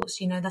chemicals,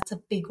 that's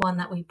a big one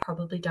that we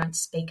probably don't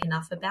speak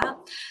enough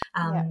about.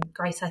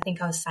 Grace, I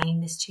think I was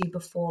saying this to you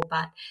before,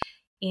 but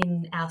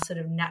in our sort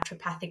of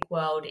naturopathic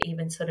world,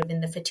 even sort of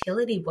in the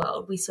fertility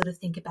world, we sort of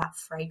think about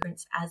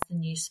fragrance as the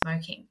new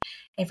smoking.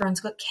 Everyone's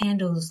got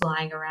candles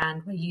lying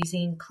around. We're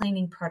using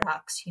cleaning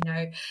products,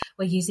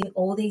 we're using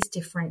all these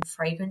different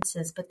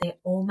fragrances, but they're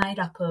all made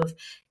up of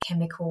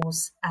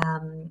chemicals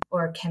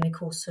or a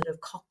chemical sort of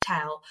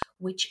cocktail,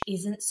 which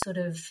isn't sort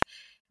of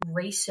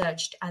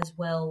researched as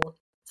well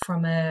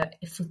from a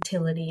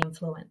fertility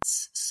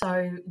influence.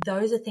 So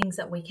those are things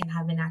that we can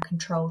have in our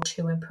control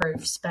to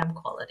improve sperm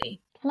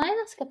quality. Can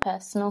I ask a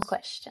personal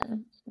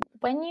question?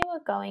 When you were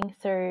going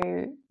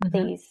through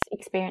these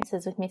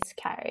experiences with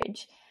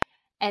miscarriage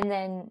and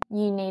then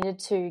you needed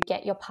to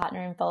get your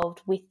partner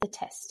involved with the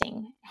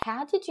testing,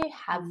 how did you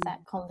have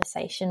that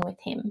conversation with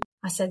him?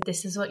 I said,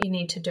 this is what you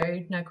need to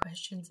do, no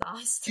questions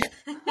asked.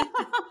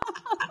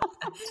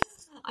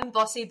 I'm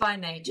bossy by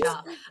nature.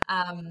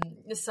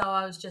 So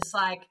I was just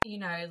like,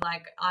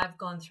 I've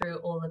gone through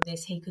all of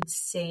this. He could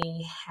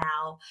see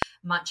how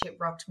much it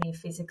rocked me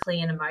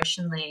physically and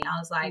emotionally. I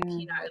was like,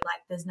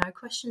 there's no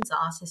questions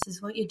asked. This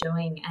is what you're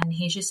doing. And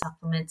here's your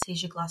supplements.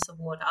 Here's your glass of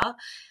water.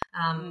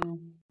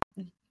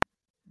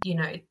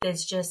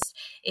 There's just,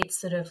 it's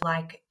sort of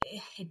like,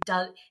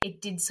 it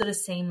did sort of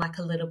seem like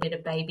a little bit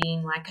of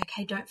babying, like,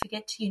 okay, don't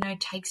forget to,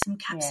 take some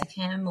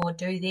capsicum or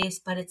do this.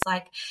 But it's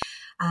like,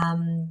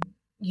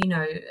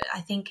 I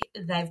think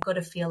they've got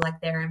to feel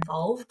like they're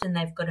involved and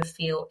they've got to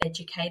feel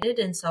educated.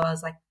 And so I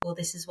was like, well,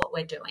 this is what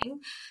we're doing.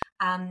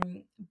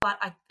 But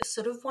I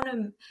sort of want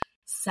to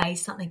say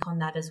something on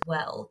that as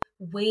well.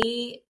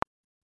 We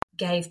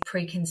gave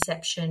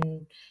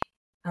preconception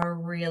a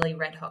really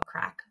red hot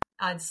crack.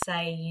 I'd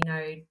say,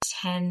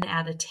 10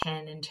 out of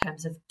 10 in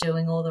terms of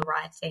doing all the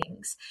right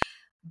things.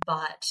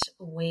 But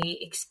we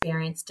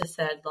experienced a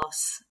third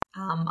loss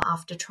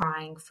after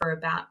trying for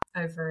about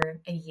over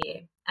a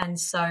year. And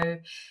so,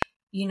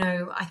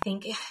 I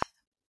think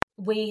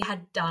we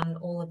had done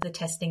all of the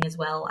testing as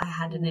well. I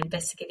had an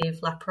investigative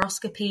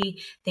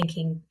laparoscopy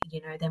thinking,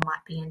 there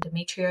might be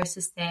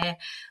endometriosis there.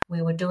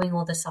 We were doing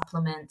all the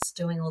supplements,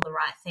 doing all the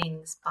right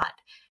things, but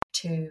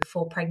to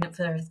fall pregnant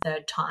for a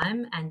third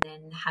time and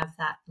then have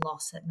that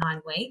loss at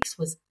 9 weeks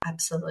was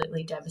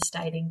absolutely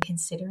devastating,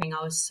 considering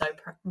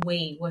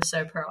we were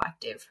so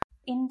proactive.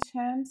 In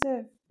terms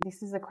of,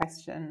 this is a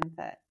question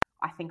that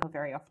I think of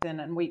very often,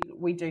 and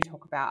we do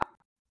talk about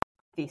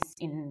this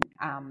in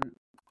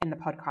the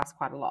podcast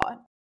quite a lot.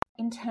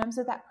 In terms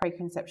of that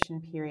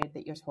preconception period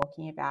that you're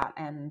talking about,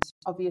 and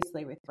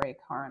obviously with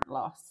recurrent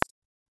loss,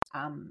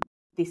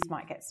 this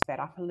might get sped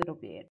up a little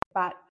bit,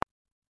 but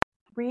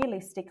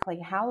realistically,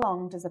 how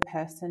long does a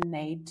person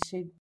need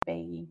to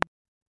be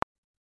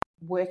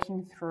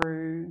working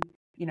through,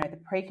 the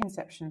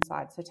preconception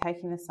side, so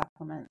taking the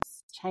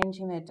supplements,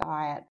 changing their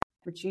diet,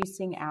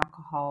 reducing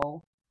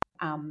alcohol,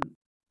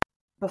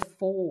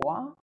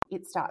 before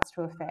it starts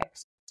to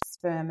affect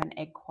sperm and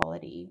egg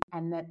quality,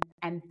 and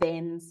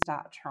then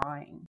start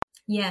trying?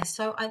 Yeah,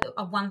 so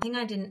one thing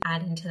I didn't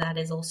add into that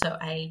is also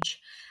age.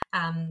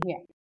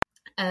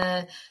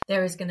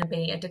 There is going to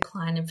be a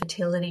decline in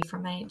fertility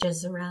from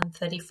ages around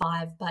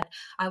 35, but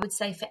I would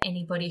say for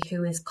anybody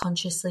who is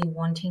consciously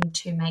wanting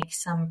to make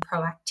some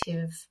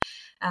proactive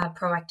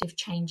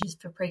changes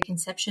for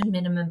preconception,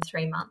 minimum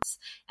 3 months.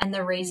 And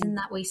the reason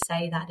that we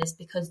say that is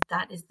because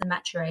that is the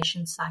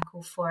maturation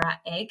cycle for our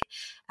egg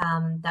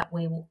that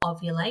we will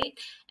ovulate.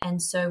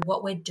 And so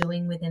what we're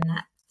doing within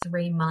that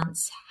 3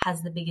 months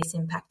has the biggest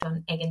impact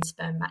on egg and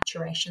sperm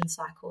maturation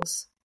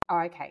cycles. Oh,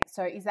 okay.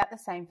 So is that the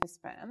same for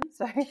sperm?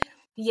 So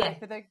yeah,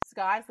 for those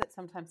guys that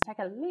sometimes take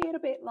a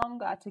little bit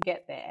longer to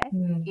get there,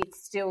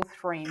 it's still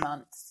 3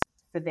 months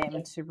for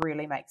them to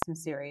really make some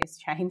serious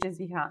changes.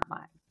 You can't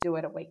do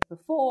it a week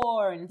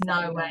before and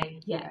no way.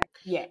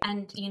 Yeah.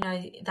 And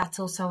that's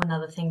also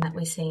another thing that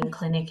we see in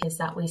clinic is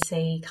that we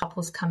see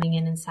couples coming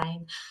in and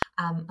saying,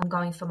 I'm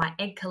going for my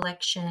egg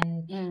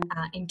collection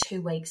in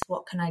 2 weeks.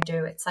 What can I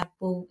do? It's like,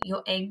 well,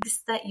 your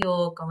eggs that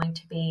you're going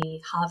to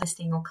be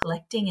harvesting or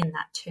collecting in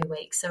that 2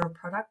 weeks are a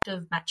product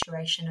of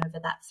maturation over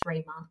that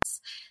 3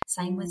 months.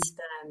 Same with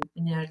sperm.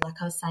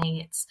 Like I was saying,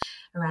 it's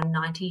around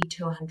 90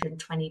 to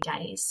 120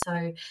 days.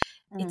 So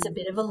it's a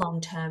bit of a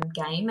long-term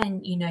game,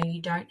 and,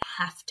 you don't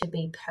have to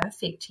be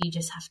perfect. You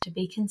just have to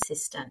be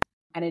consistent.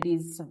 And it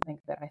is something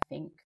that I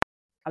think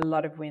a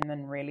lot of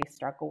women really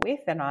struggle with.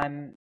 And I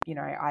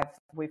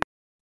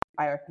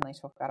openly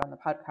talk about on the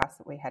podcast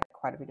that we had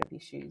quite a bit of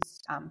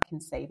issues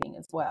conceiving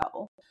as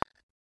well.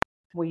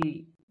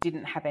 We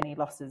didn't have any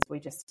losses. We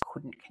just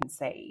couldn't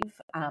conceive.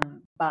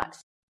 But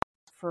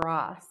for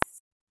us,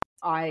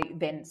 I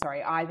then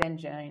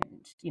joined,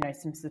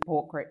 some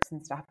support groups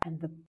and stuff. And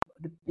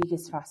the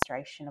biggest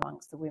frustration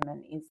amongst the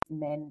women is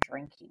men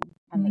drinking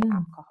and the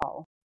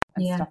alcohol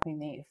and stopping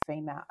the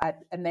female.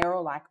 And they're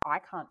all like, I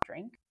can't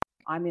drink.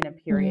 I'm in a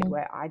period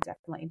where I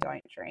definitely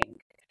don't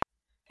drink.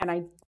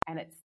 And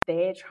it's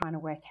they're trying to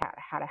work out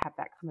how to have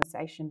that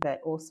conversation,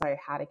 but also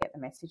how to get the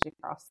message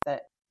across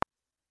that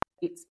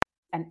it's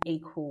an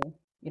equal,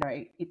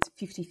 it's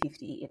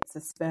 50-50. It's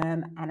a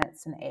sperm and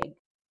it's an egg.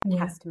 There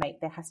has to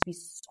be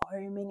so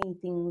many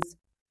things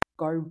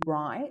go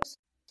right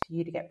for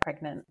you to get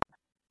pregnant.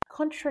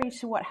 Contrary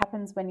to what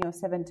happens when you're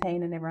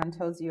 17 and everyone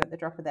tells you at the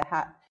drop of their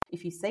hat,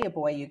 if you see a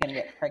boy, you're going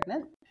to get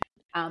pregnant.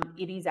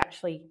 It is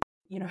actually,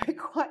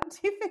 quite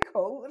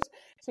difficult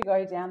to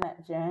go down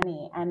that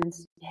journey. And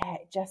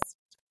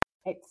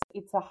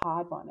it's a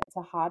hard one. It's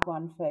a hard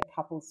one for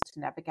couples to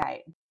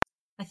navigate.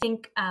 I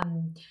think,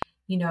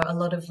 a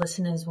lot of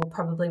listeners will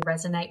probably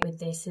resonate with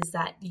this, is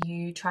that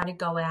you try to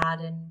go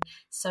out and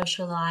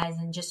socialize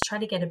and just try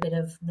to get a bit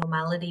of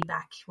normality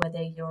back,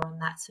 whether you're on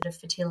that sort of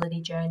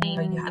fertility journey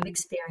or you have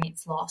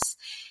experienced loss.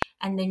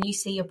 And then you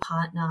see your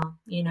partner,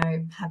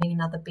 having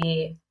another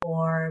beer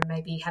or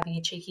maybe having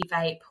a cheeky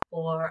vape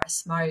or a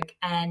smoke,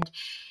 and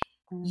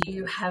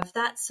you have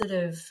that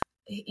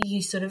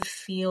you sort of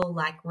feel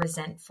like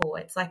resentful.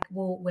 It's like,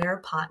 well, we're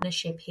a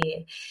partnership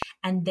here.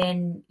 And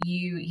then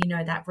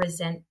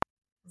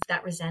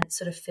that resent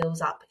sort of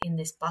fills up in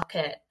this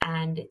bucket,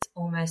 and it's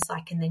almost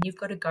like, and then you've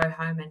got to go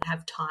home and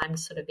have time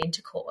sort of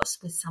intercourse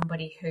with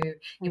somebody who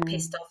you're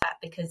pissed off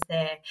at because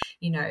they're,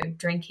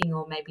 drinking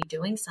or maybe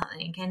doing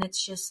something. And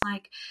it's just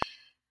like,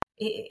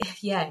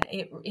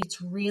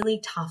 it's really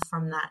tough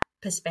from that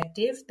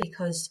perspective,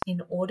 because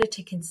in order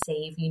to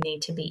conceive, you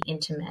need to be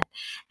intimate.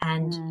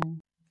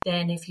 And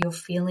then if you're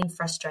feeling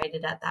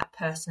frustrated at that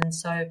person,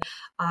 so,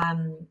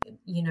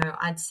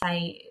 I'd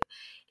say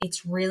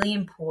it's really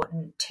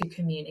important to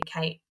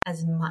communicate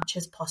as much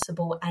as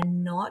possible,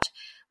 and not,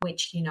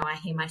 which, I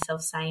hear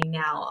myself saying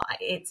now,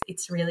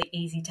 it's really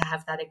easy to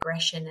have that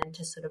aggression and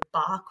to sort of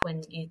bark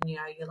when,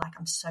 you're like,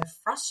 I'm so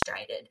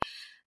frustrated.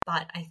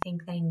 But I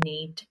think they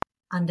need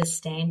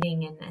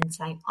understanding and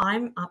saying,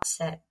 I'm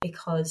upset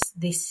because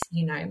this,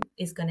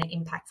 is going to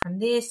impact from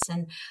this.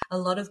 And a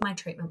lot of my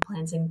treatment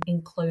plans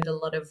include a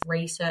lot of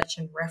research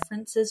and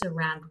references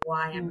around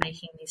why I'm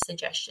making these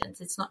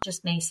suggestions. It's not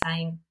just me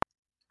saying,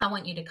 I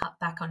want you to cut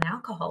back on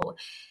alcohol.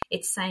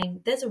 It's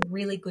saying there's a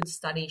really good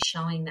study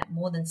showing that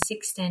more than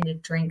 6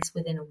 standard drinks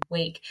within a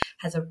week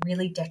has a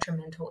really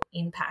detrimental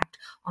impact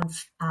on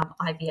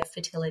IVF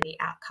fertility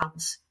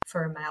outcomes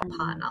for a male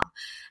partner.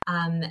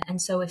 And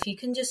so if you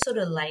can just sort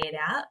of lay it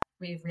out,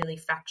 really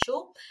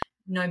factual,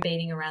 no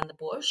beating around the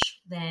bush,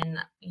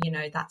 then,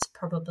 that's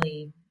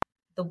probably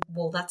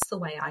that's the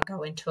way I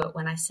go into it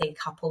when I see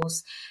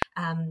couples.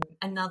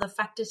 Another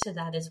factor to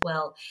that as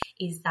well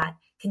is that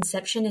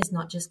conception is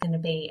not just going to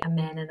be a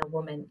man and a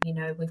woman.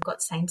 We've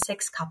got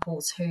same-sex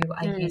couples who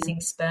are using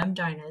sperm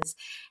donors,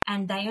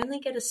 and they only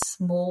get a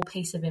small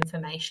piece of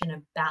information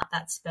about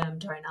that sperm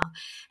donor.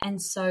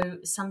 And so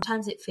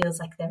sometimes it feels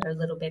like they're a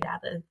little bit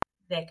out of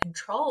their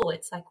control.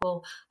 It's like,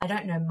 well, I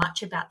don't know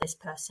much about this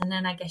person,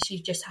 and I guess you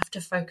just have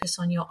to focus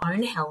on your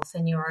own health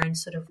and your own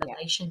sort of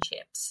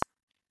relationships.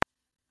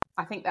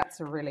 I think that's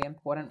a really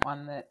important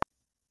one that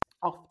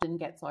often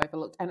gets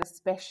overlooked, and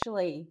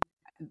especially,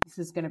 this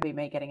is going to be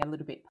me getting a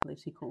little bit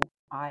political.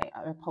 I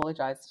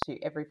apologise to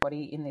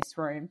everybody in this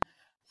room,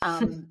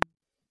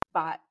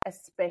 but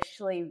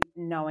especially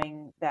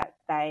knowing that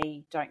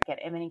they don't get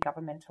any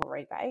governmental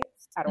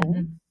rebates at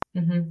all.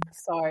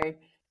 So,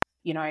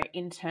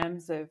 in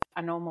terms of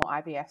a normal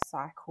IVF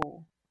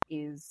cycle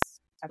is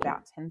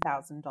about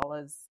 $10,000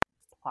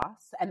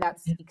 plus, and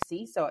that's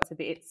ICSI, so it's a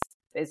bit.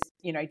 There's,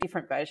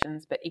 different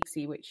versions, but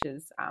ICSI, which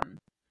is,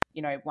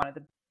 one of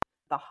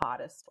the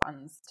hardest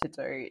ones to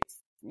do. It's,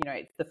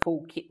 it's the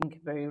full kit and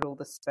caboodle,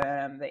 the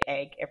sperm, the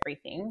egg,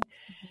 everything.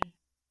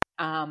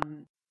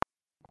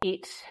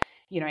 It's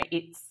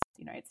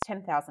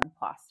 10,000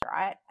 plus,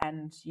 right?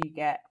 And you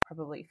get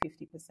probably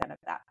 50% of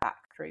that back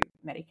through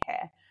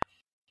Medicare.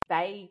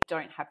 They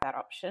don't have that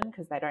option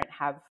because they don't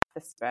have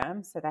the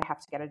sperm, so they have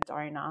to get a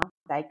donor.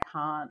 They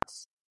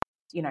can't.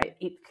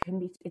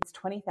 It's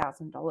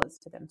 $20,000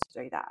 for them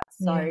to do that.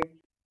 So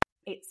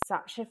it's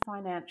such a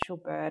financial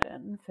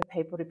burden for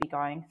people to be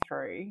going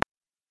through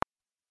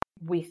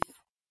with,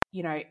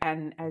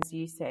 and as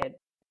you said,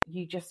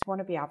 you just want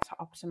to be able to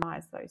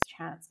optimize those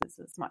chances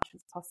as much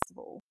as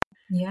possible.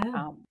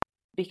 Yeah.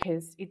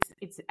 Because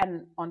it's,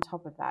 and on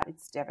top of that,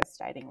 it's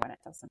devastating when it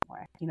doesn't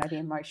work. The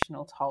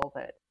emotional toll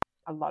that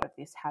a lot of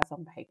this has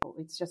on people,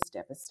 it's just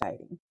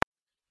devastating.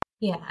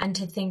 Yeah. And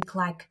to think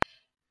like,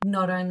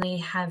 not only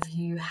have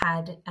you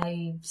had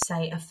a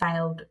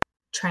failed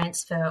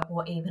transfer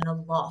or even a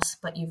loss,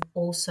 but you've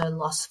also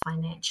lost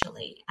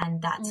financially. And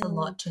that's a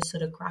lot to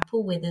sort of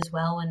grapple with as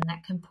well. And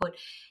that can put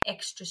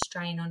extra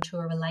strain onto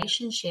a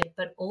relationship.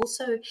 But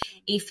also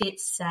if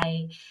it's,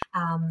 say,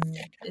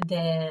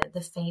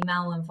 the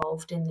female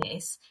involved in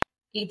this,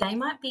 they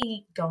might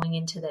be going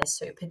into their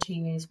super to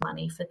use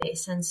money for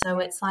this. And so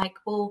it's like,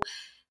 well,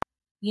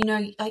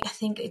 I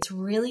think it's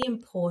really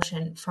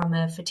important from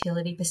a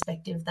fertility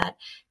perspective that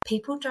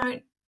people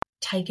don't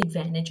take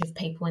advantage of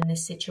people in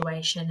this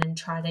situation and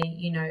try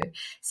to,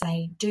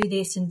 say, do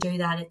this and do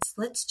that.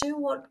 Let's do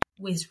what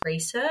is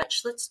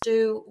research. Let's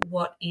do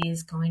what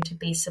is going to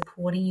be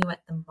supporting you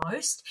at the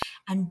most.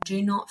 And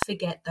do not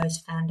forget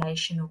those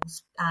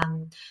foundationals,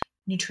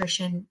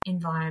 nutrition,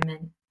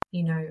 environment,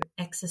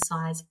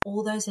 exercise,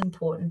 all those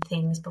important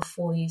things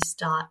before you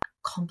start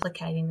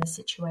complicating the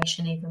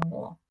situation even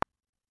more.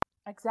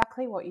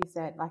 Exactly what you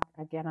said. Like,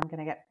 again, I'm going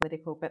to get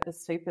political, but the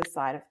super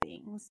side of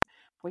things,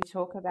 we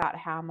talk about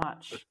how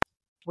much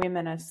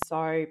women are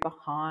so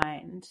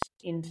behind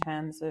in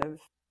terms of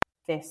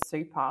their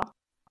super.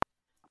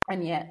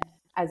 And yet,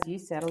 as you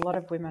said, a lot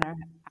of women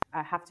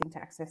are having to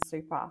access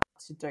super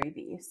to do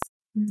this.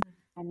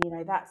 And,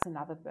 that's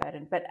another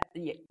burden. But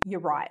you're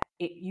right.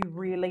 You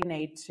really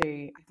need to,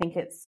 I think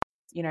it's,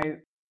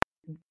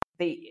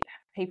 the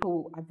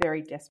people are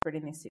very desperate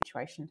in this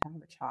situation to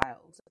have a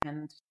child,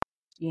 and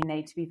you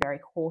need to be very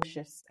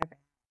cautious about,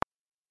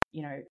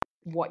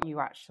 what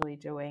you're actually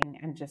doing,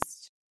 and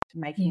just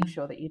making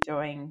sure that you're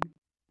doing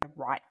the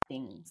right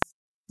things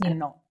and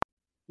not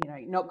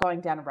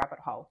going down a rabbit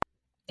hole.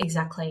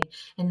 Exactly.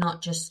 And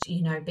not just,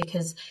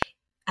 because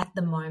at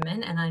the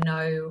moment, and I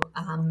know,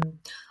 I'm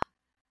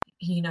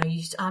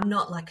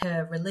not like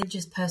a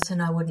religious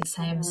person. I wouldn't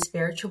say I'm a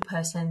spiritual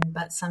person,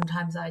 but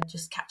sometimes I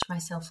just catch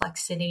myself like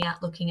sitting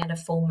out looking at a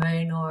full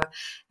moon or,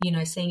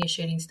 seeing a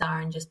shooting star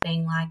and just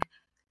being like,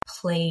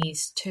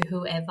 please, to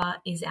whoever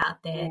is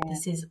out there,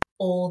 this is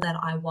all that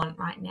I want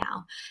right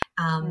now.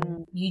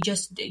 You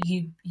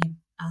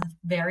are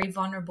very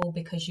vulnerable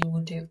because you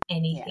will do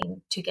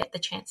anything to get the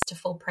chance to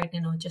fall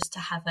pregnant or just to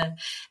have a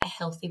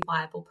healthy,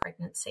 viable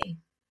pregnancy.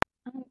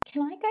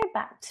 Can I go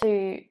back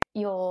to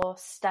your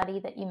study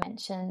that you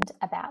mentioned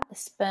about the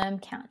sperm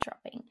count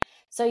dropping?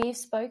 So you've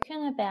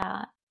spoken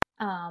about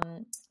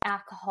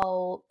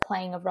alcohol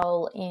playing a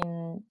role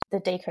in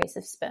the decrease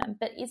of sperm,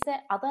 but is there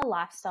other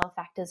lifestyle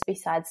factors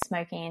besides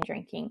smoking and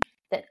drinking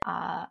that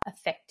are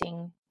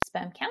affecting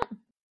sperm count?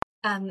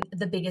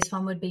 The biggest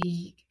one would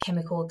be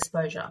chemical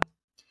exposure.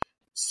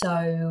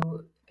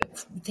 So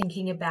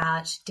thinking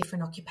about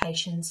different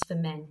occupations for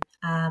men,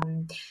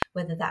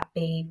 whether that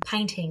be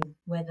painting,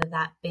 whether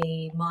that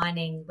be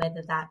mining,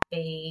 whether that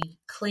be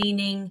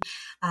cleaning,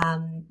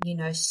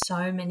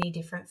 so many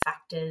different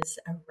factors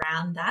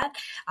around that.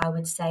 I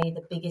would say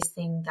the biggest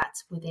thing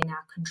that's within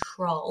our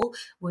control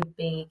would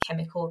be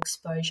chemical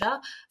exposure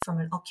from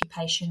an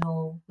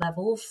occupational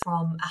level,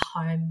 from a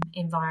home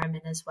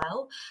environment as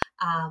well.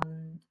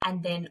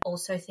 And then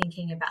also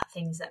thinking about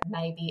things that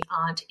maybe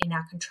aren't in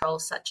our control,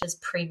 such as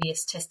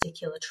previous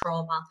testicular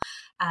trauma.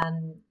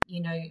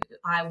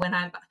 When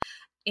I'm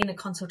in a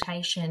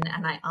consultation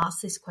and I ask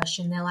this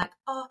question, they're like,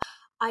 "Oh,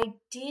 I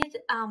did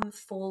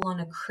fall on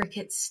a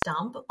cricket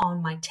stump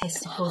on my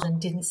testicles and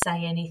didn't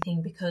say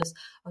anything because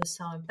I was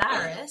so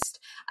embarrassed."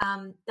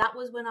 That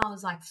was when I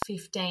was like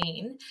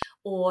 15,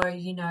 or,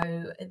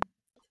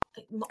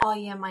 "Oh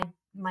yeah,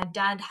 my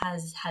dad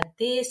has had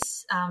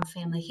this,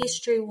 family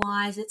history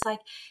wise." It's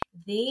like,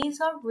 these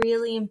are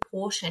really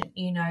important.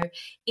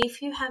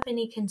 If you have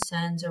any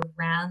concerns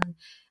around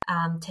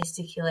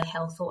testicular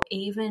health, or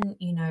even,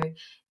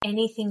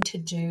 anything to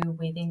do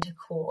with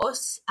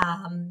intercourse,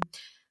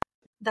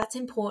 that's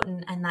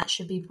important, and that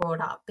should be brought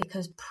up,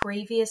 because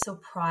previous or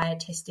prior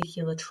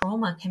testicular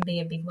trauma can be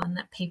a big one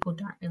that people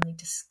don't really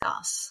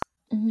discuss.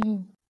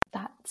 Mm-hmm.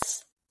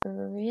 That's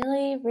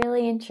really,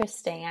 really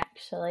interesting,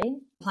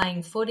 actually.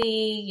 Playing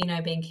footy,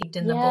 being kicked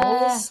in the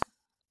balls.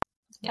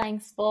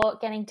 Playing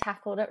sport, getting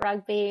tackled at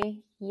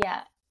rugby.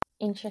 Yeah,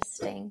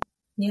 interesting.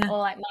 Yeah. Or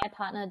like my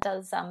partner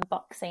does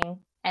boxing,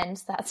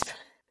 and that's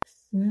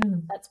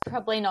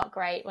probably not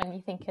great when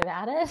you think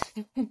about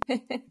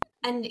it.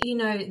 And,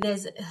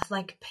 there's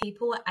like,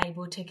 people are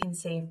able to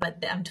conceive,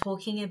 but I'm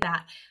talking about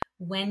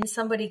when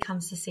somebody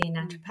comes to see a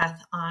naturopath,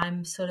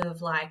 I'm sort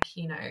of like,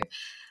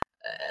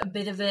 a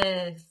bit of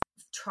a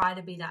try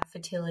to be that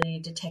fertility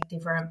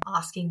detective, where I'm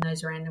asking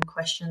those random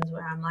questions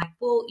where I'm like,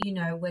 well,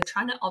 we're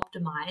trying to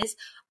optimize.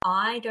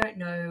 I don't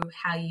know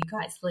how you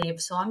guys live,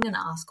 so I'm going to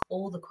ask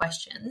all the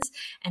questions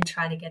and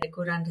try to get a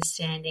good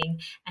understanding,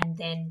 and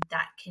then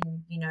that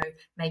can,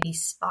 maybe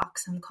spark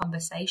some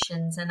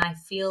conversations. And I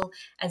feel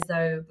as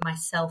though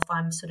myself,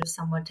 I'm sort of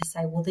someone to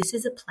say, well, this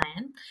is a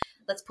plan.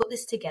 Let's put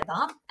this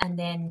together, and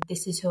then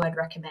this is who I'd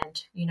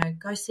recommend.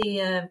 Go see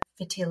a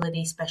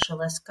fertility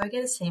specialist, go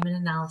get a semen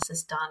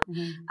analysis done.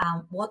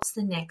 What's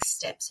the next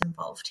steps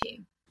involved here?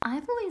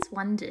 I've always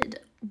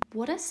wondered,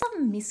 what are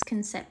some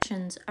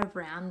misconceptions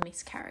around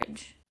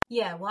miscarriage?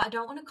 Yeah, well, I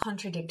don't want to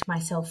contradict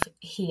myself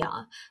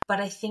here,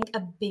 but I think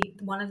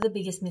one of the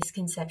biggest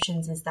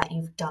misconceptions is that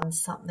you've done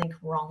something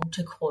wrong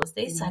to cause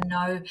this. I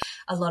know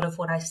a lot of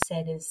what I've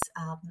said is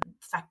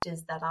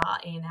factors that are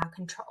in our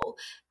control,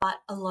 but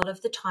a lot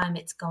of the time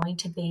it's going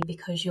to be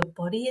because your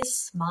body is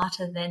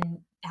smarter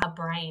than our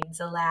brains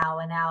allow,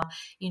 and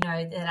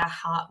that our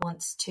heart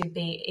wants to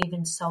be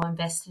even so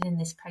invested in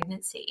this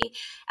pregnancy.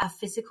 Our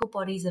physical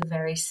bodies are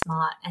very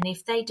smart, and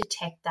if they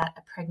detect that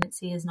a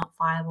pregnancy is not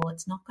viable,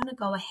 it's not going to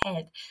go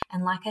ahead.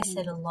 And like I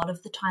said, a lot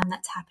of the time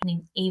that's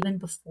happening even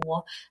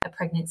before a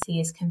pregnancy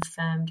is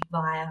confirmed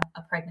via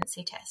a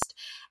pregnancy test.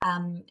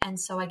 And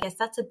so I guess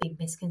that's a big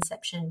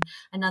misconception.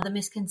 Another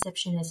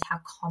misconception is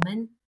how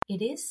common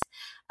it is.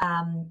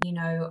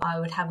 I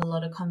would have a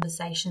lot of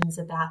conversations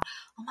about,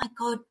 "Oh my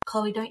God,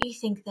 Chloe, don't you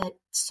think that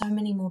so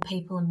many more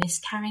people are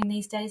miscarrying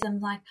these days?" I'm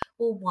like,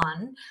 well,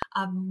 one,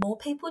 are more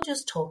people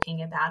just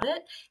talking about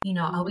it?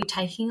 Are we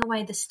taking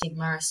away the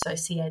stigma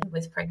associated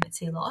with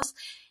pregnancy loss?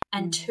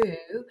 And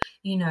two,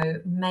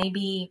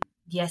 maybe,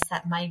 yes,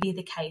 that may be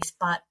the case,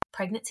 but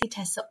pregnancy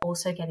tests are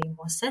also getting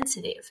more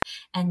sensitive.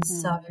 And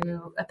so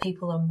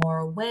people are more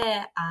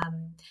aware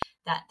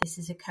that this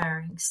is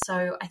occurring.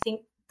 So I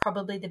think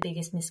probably the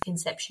biggest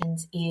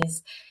misconceptions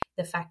is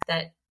the fact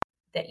that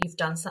you've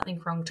done something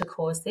wrong to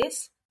cause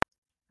this,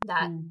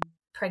 that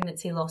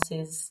pregnancy loss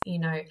is,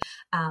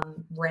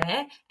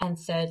 rare, and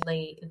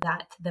thirdly,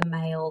 that the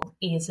male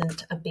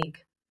isn't a big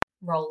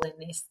role in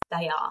this.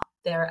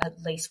 They're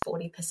at least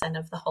 40%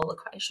 of the whole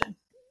equation.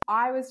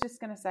 I was just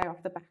going to say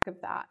off the back of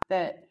that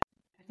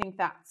I think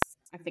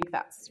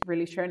that's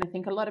really true, and I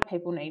think a lot of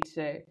people need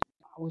to,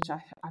 which I've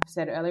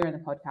said earlier in the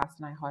podcast,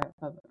 and I hope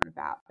I've learned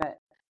about, but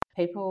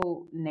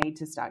people need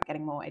to start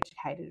getting more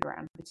educated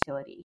around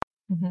fertility,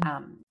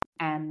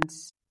 and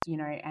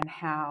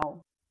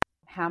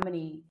how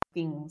many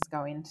things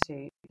go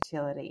into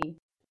fertility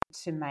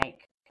to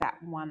make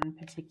that one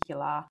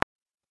particular,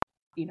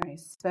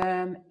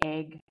 sperm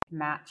egg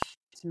match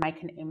to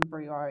make an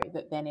embryo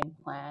that then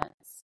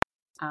implants.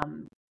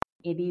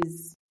 It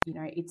is,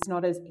 it's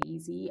not as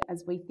easy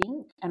as we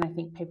think, and I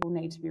think people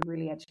need to be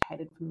really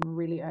educated from a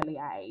really early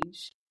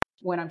age.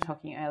 When I'm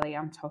talking early,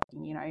 I'm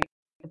talking,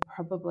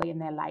 probably in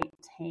their late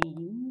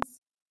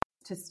teens,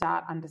 to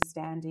start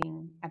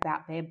understanding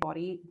about their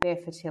body, their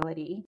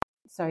fertility,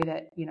 so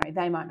that,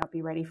 they might not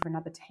be ready for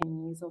another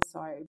 10 years or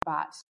so,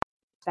 but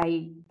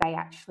they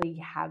actually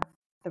have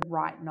the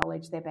right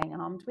knowledge they're being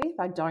armed with.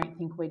 I don't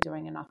think we're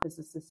doing enough as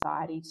a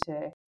society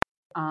to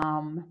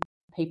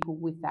people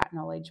with that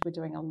knowledge were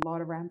doing a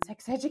lot around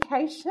sex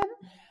education,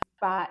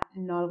 but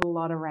not a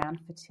lot around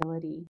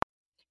fertility.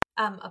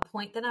 A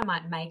point that I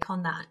might make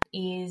on that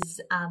is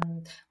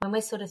when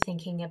we're sort of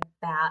thinking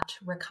about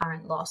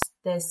recurrent loss,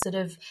 there's sort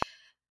of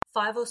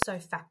 5 or so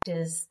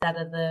factors that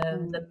are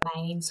the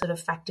main sort of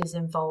factors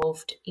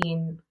involved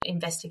in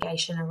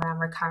investigation around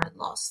recurrent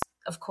loss.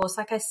 Of course,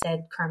 like I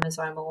said,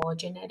 chromosomal or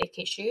genetic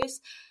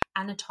issues,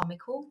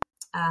 anatomical.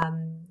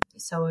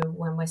 So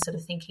when we're sort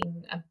of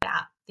thinking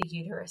about the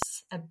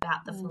uterus,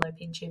 about the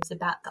fallopian tubes,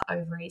 about the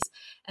ovaries,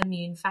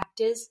 immune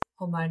factors,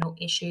 hormonal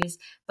issues,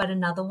 but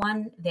another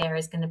one there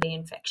is going to be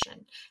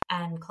infection.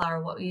 And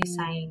Clara, what were you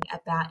saying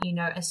about,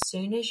 as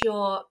soon as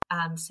you're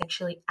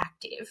sexually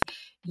active,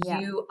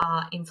 you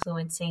are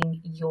influencing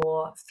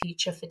your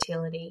future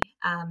fertility.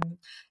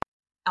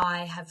 I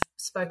have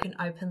spoken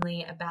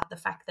openly about the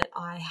fact that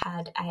I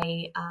had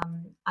a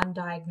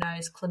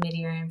undiagnosed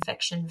chlamydia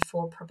infection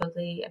for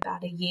probably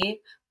about a year,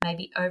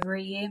 maybe over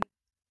a year.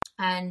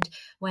 And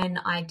when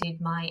I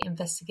did my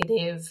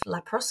investigative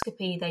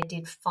laparoscopy, they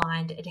did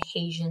find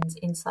adhesions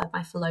inside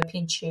my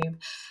fallopian tube,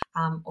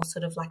 or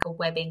sort of like a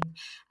webbing.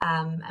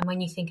 And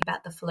when you think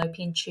about the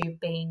fallopian tube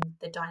being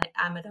the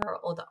diameter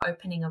or the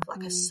opening of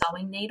like a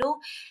sewing needle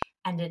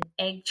and an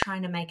egg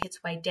trying to make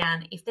its way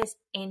down, if there's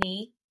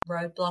any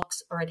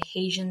roadblocks or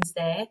adhesions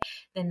there,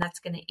 then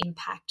that's going to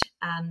impact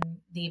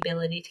the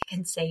ability to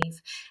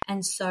conceive.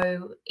 And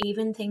so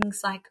even things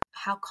like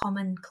how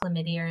common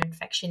chlamydia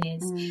infection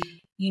is,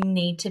 you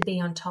need to be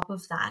on top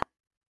of that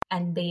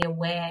and be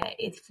aware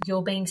if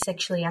you're being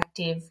sexually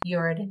active,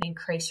 you're at an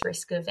increased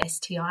risk of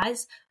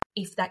STIs.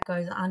 If that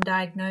goes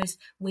undiagnosed,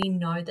 we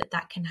know that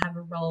that can have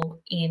a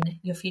role in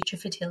your future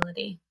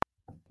fertility.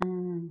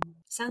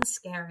 Sounds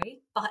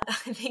scary, but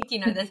I think,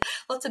 there's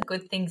lots of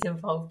good things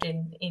involved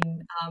in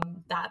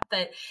that.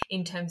 But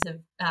in terms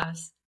of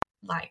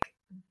like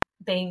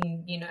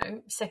being,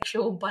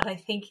 sexual, but I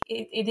think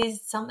it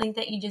is something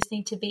that you just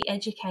need to be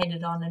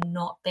educated on and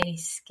not be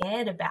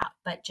scared about,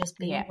 but just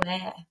be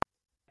aware.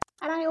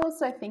 And I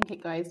also think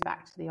it goes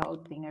back to the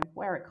old thing of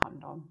wear a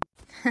condom.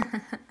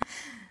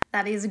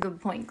 That is a good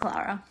point,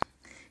 Clara.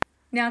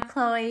 Now,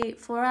 Chloe,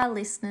 for our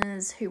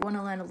listeners who want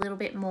to learn a little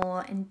bit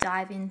more and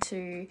dive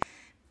into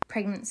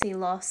pregnancy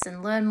loss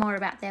and learn more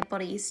about their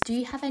bodies, do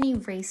you have any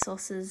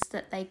resources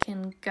that they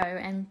can go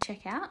and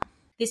check out?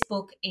 This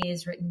book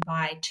is written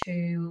by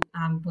 2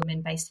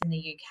 women based in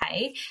the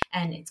UK,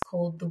 and it's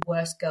called The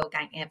Worst Girl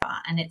Gang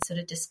Ever, and it sort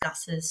of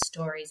discusses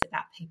stories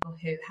about people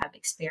who have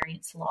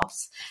experienced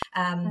loss.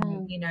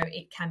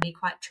 It can be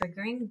quite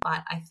triggering,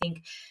 but I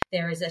think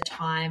there is a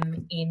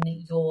time in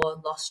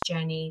your loss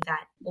journey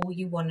that all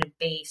you want to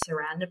be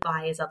surrounded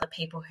by is other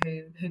people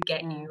who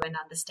get you and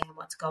understand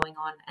what's going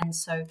on. And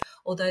so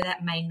although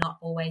that may not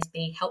always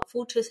be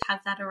helpful to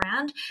have that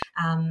around,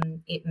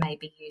 it may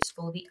be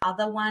useful. The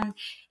other one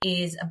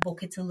is a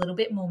book. It's a little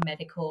bit more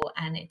medical,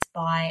 and it's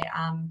by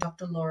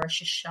Dr. Laura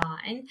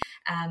Sheehan,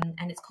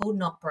 and it's called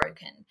Not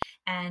Broken.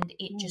 And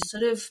it just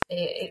sort of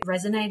it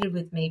resonated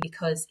with me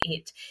because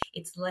it's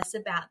less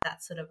about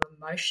that sort of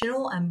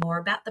emotional and more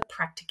about the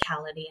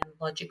practicality and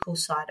logical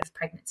side of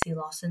pregnancy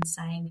loss, and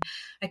saying,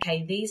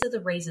 okay, these are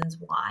the reasons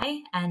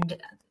why. And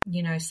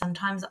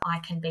sometimes I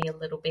can be a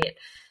little bit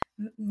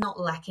not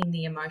lacking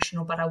the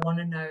emotional, but I want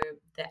to know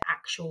the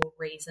actual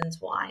reasons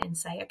why, and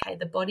say, okay,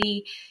 the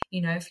body,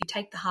 if you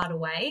take the heart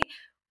away,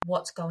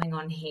 what's going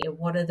on here?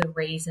 What are the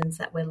reasons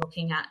that we're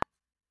looking at?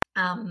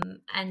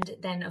 And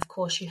then, of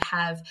course, you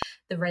have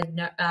the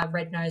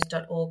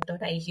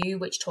rednose.org.au,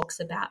 which talks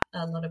about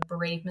a lot of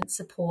bereavement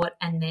support,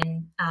 and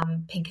then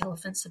Pink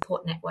Elephant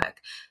Support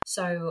Network.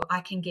 So I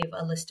can give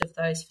a list of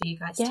those for you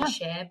guys to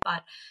share.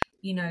 But,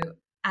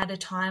 at a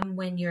time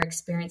when you're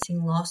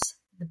experiencing loss,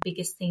 the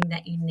biggest thing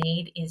that you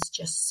need is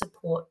just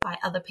support by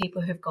other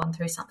people who've gone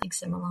through something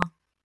similar.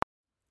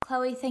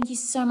 Chloe, thank you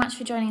so much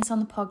for joining us on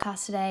the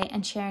podcast today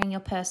and sharing your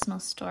personal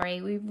story.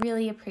 We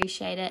really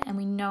appreciate it, and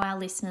we know our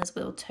listeners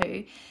will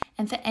too.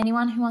 And for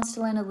anyone who wants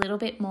to learn a little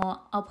bit more,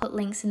 I'll put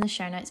links in the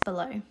show notes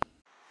below.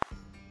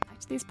 Back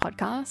to this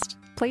podcast,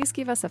 please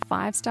give us a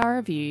 5-star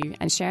review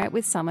and share it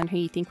with someone who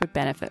you think would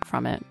benefit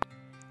from it.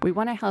 We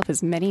want to help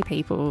as many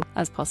people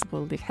as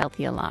possible live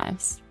healthier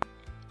lives.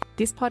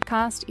 This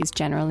podcast is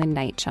general in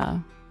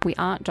nature. We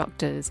aren't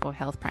doctors or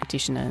health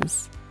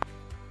practitioners.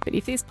 But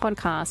if this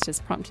podcast has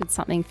prompted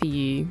something for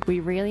you, we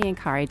really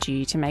encourage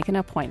you to make an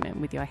appointment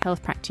with your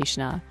health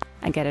practitioner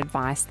and get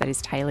advice that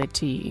is tailored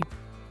to you.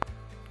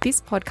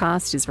 This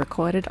podcast is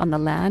recorded on the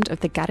land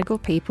of the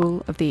Gadigal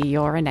people of the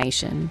Eora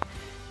Nation.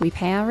 We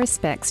pay our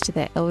respects to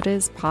their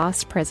elders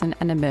past, present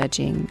and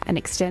emerging, and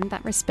extend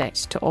that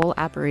respect to all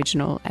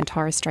Aboriginal and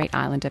Torres Strait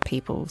Islander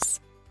peoples.